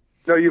Festival.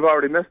 No, you've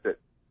already missed it.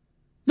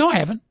 No, I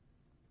haven't.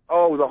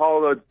 Oh,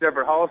 the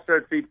different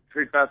Halstead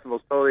Street Festival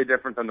is totally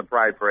different than the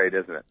Pride Parade,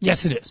 isn't it?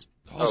 Yes, it is.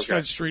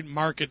 Halstead Street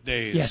Market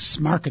Days. Yes,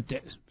 Market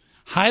Days.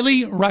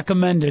 Highly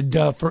recommended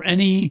for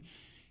any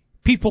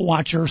people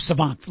watcher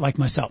savant like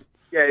myself.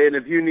 Yeah, and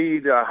if you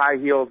need high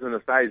heels in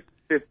a size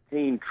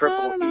 15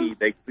 triple E,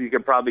 you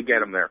can probably get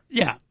them there.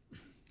 Yeah.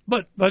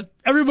 But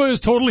everybody is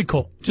totally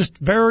cool. Just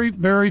very,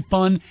 very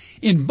fun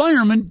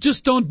environment.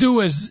 Just don't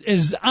do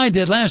as I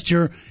did last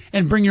year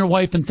and bring your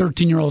wife and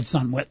 13-year-old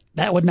son with.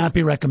 That would not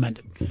be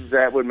recommended.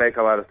 That would make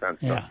a lot of sense.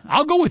 Yeah.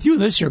 I'll go with you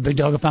this year, Big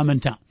Dog, if I'm in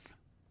town.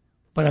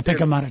 But I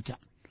think I'm out of town.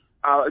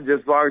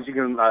 Just as long as you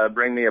can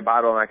bring me a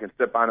bottle and I can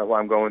sip on it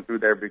while I'm going through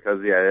there, because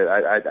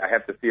I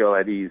have to feel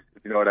at ease.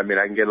 If you know what I mean,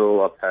 I can get a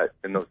little upset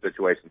in those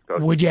situations.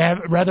 Coach. Would you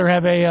rather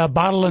have a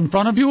bottle in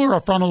front of you or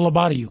a frontal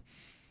lobotomy?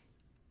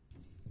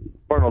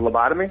 Frontal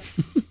lobotomy.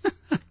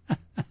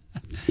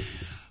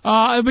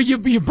 But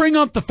you bring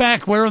up the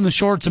fact wearing the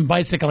shorts and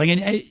bicycling,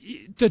 and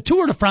the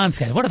Tour de France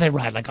guys, what do they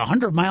ride, like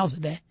 100 miles a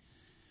day?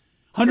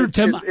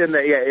 110 miles?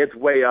 It's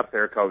way up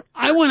there, Coach.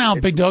 I went out,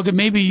 Big Dog, and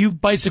maybe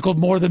you've bicycled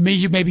more than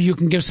me. Maybe you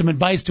can give some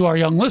advice to our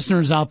young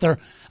listeners out there.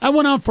 I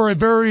went out for a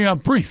very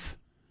brief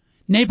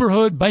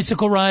neighborhood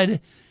bicycle ride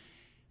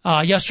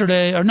 2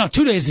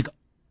 days ago.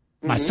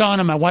 My son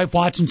and my wife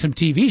watching some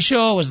TV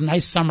show. It was a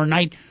nice summer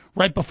night.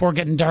 Right before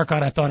getting dark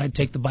out, I thought I'd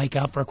take the bike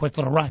out for a quick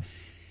little ride.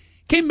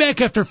 Came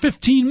back after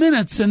 15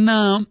 minutes, and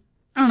I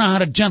don't know how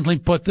to gently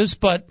put this,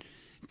 but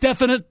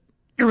definite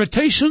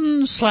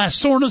irritation /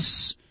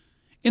 soreness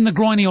in the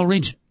groinial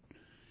region.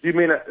 Do you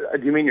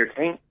mean your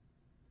taint?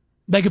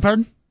 Beg your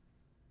pardon?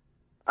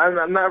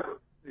 I'm not.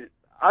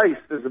 Ice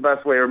is the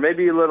best way, or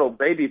maybe a little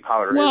baby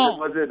powder. Well,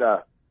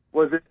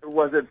 was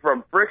it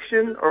from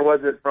friction, or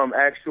was it from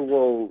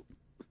actual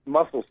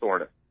muscle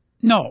soreness?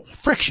 No,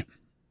 friction.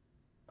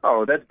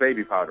 Oh, that's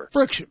baby powder.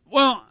 Friction.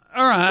 Well,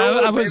 all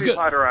right, I was baby good.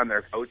 Powder on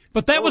there, Coach.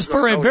 But that was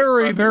for a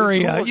very,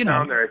 very,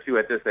 down there at you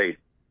at this age.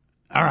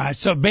 All right,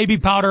 so baby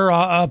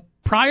powder,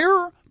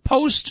 prior,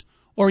 post,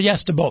 or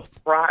yes to both?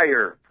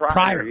 Prior.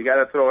 You got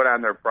to throw it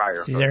on there prior.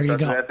 See, there you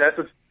go. That's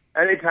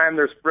anytime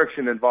there's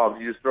friction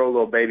involved, you just throw a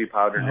little baby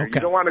powder in there. You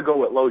don't want to go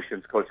with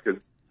lotions, Coach,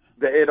 because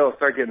it'll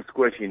start getting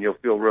squishy and you'll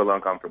feel real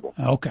uncomfortable.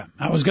 Okay.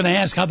 I was going to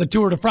ask how the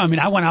Tour de France. I mean,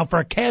 I went out for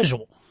a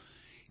casual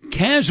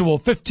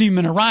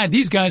 15-minute ride.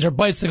 These guys are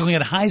bicycling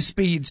at high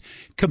speeds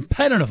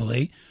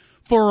competitively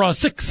for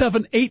 6,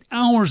 7, 8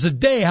 hours a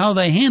day. How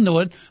they handle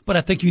it, but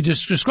I think you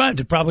just described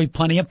it. Probably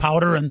plenty of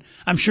powder, and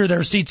I'm sure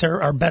their seats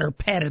are better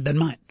padded than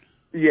mine.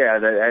 Yeah,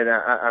 and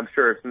I'm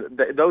sure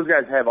those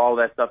guys have all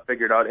that stuff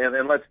figured out.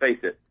 And let's face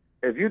it,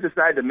 if you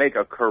decide to make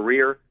a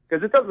career,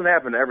 because it doesn't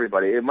happen to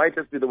everybody, it might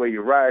just be the way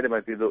you ride. It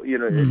might be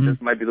it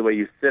just might be the way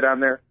you sit on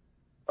there.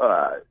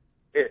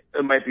 It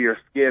might be your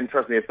skin.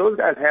 Trust me, if those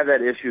guys have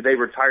that issue, they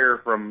retire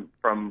from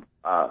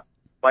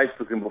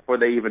bicycling before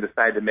they even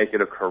decide to make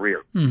it a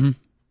career. Mm-hmm.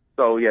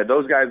 So yeah,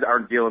 those guys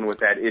aren't dealing with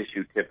that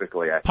issue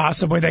typically.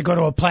 Possibly they go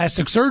to a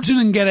plastic surgeon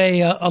and get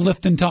a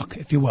lift and tuck,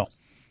 if you will.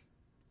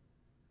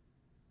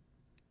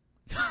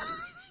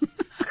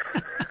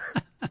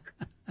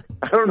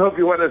 I don't know if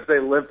you want to say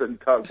lift and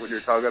tuck when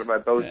you're talking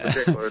about those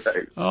particular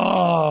things.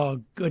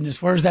 Oh,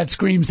 goodness. Where's that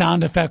scream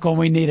sound effect when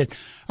we need it?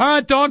 All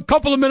right, Dog,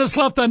 couple of minutes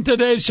left on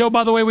today's show.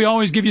 By the way, we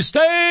always give you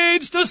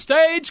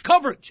stage-to-stage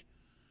coverage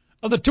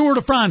of the Tour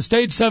de France.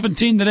 Stage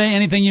 17 today.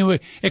 Anything you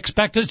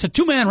expect. It's a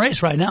two-man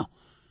race right now.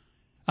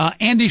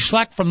 Andy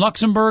Schleck from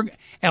Luxembourg,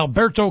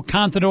 Alberto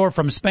Contador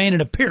from Spain.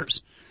 It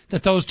appears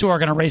that those two are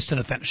going to race to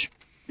the finish.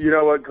 You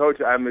know what,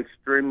 Coach? I'm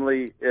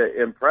extremely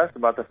impressed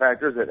about the fact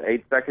there's an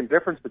 8-second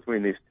difference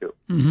between these two.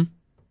 Mm-hmm.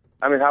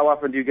 I mean, how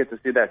often do you get to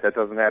see that? That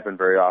doesn't happen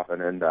very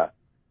often. And I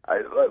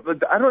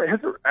don't.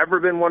 Has there ever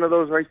been one of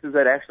those races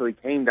that actually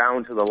came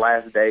down to the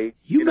last day?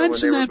 You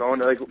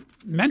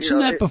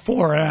mentioned that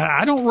before.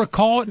 I don't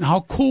recall it. And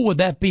how cool would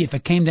that be if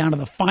it came down to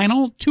the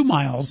final 2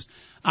 miles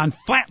on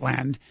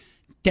flatland?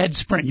 Dead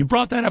sprint. You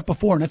brought that up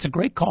before, and that's a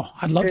great call.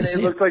 I'd love to see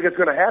it. It looks like it's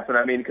going to happen.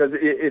 I mean, because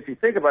if you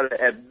think about it,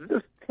 at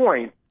this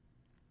point,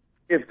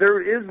 if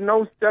there is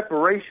no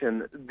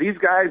separation, these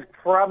guys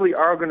probably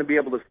are going to be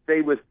able to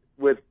stay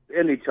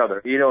within each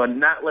other, and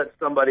not let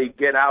somebody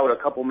get out a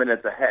couple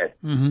minutes ahead.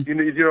 Mm-hmm. You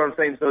know what I'm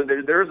saying? So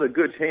there's a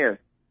good chance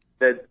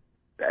that,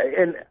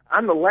 and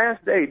on the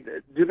last day,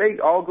 do they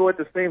all go at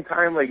the same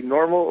time like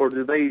normal, or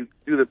do they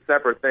do the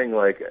separate thing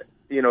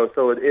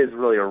so it is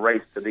really a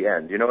race to the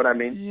end? You know what I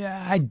mean?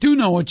 Yeah, I do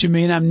know what you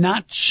mean. I'm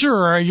not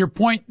sure. Your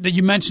point that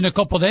you mentioned a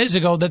couple of days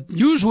ago, that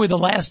usually the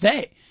last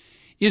day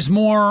is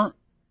more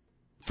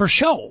for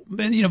show.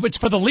 If it's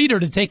for the leader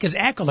to take his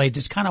accolades,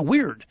 it's kind of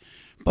weird.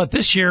 But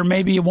this year,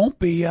 maybe it won't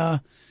be,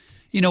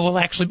 will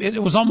actually,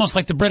 it was almost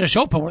like the British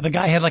Open where the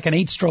guy had like an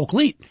 8-stroke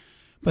lead.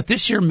 But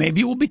this year,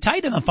 maybe it will be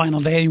tight in the final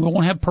day. We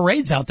won't have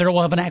parades out there.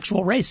 We'll have an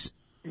actual race.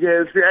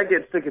 Yeah, see, I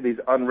get sick of these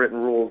unwritten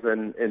rules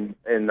in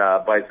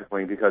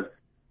bicycling because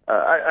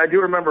I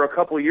do remember a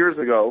couple of years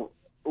ago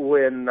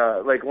when,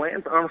 like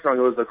Lance Armstrong,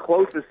 it was the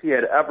closest he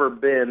had ever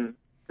been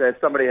that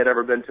somebody had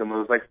ever been to him. It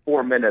was like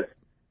 4 minutes.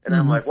 And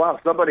I'm like, wow,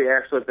 somebody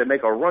actually, if they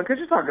make a run, because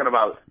you're talking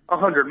about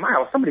 100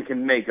 miles, somebody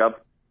can make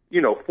up,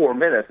 4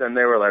 minutes. And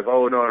they were like,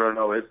 oh,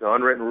 no, it's an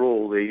unwritten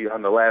rule.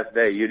 On the last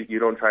day, you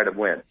don't try to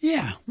win.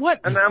 Yeah, what?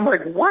 And I'm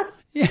like, what?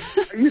 Yeah.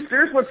 Are you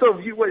serious?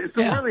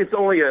 Really, it's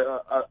only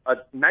a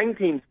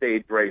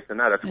 19-stage race and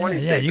not a 20-stage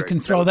race. Yeah, you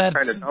can throw that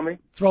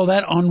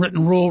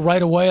unwritten rule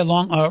right away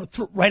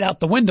right out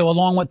the window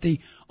along with the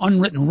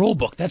unwritten rule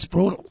book. That's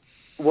brutal.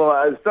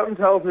 Well, something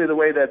tells me the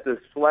way that this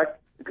Schleck,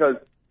 because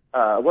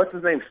what's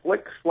his name?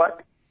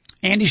 Schleck?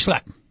 Andy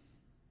Schleck.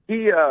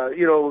 He,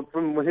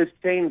 from when his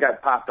chain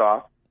got popped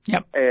off,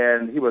 yep,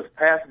 and he was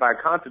passed by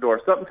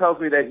Contador, something tells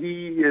me that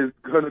he is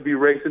going to be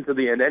racing to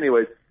the end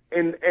anyways.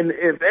 And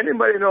if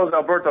anybody knows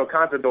Alberto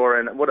Contador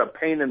and what a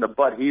pain in the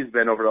butt he's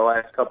been over the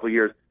last couple of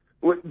years,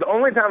 the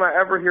only time I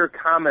ever hear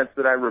comments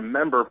that I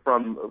remember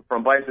from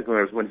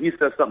bicyclers is when he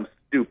says something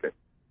stupid.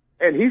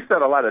 And he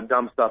said a lot of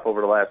dumb stuff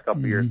over the last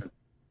couple of years.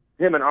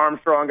 Him and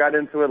Armstrong got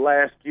into it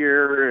last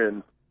year,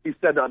 and he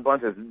said a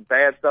bunch of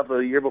bad stuff the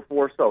year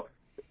before. So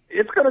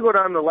it's going to go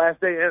down the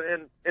last day.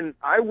 And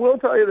I will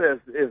tell you this,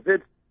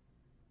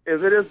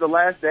 if it is the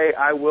last day,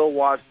 I will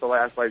watch the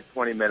last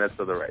 20 minutes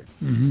of the race.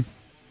 Mm-hmm.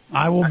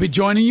 I will be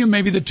joining you.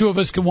 Maybe the two of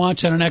us can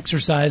watch on an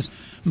exercise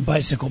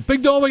bicycle.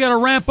 Big Dog, we got to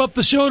wrap up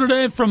the show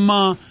today from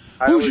I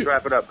always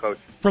wrap it up, Coach.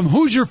 From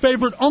Who's Your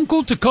Favorite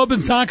Uncle to Cub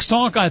and Sox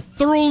Talk. I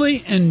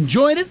thoroughly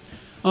enjoyed it.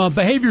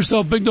 Behave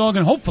yourself, Big Dog,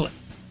 and hopefully,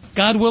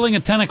 God willing,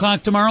 at 10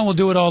 o'clock tomorrow, we'll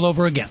do it all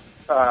over again.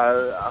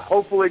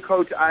 Hopefully,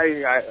 Coach,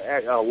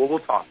 we'll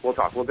talk.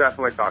 We'll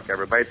definitely talk,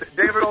 everybody.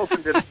 David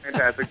Olson did a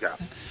fantastic job.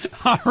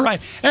 All right.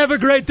 Have a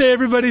great day,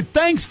 everybody.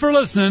 Thanks for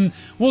listening.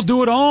 We'll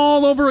do it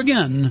all over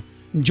again.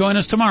 Join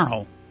us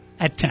tomorrow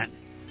at 10.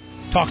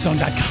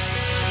 TalkZone.com.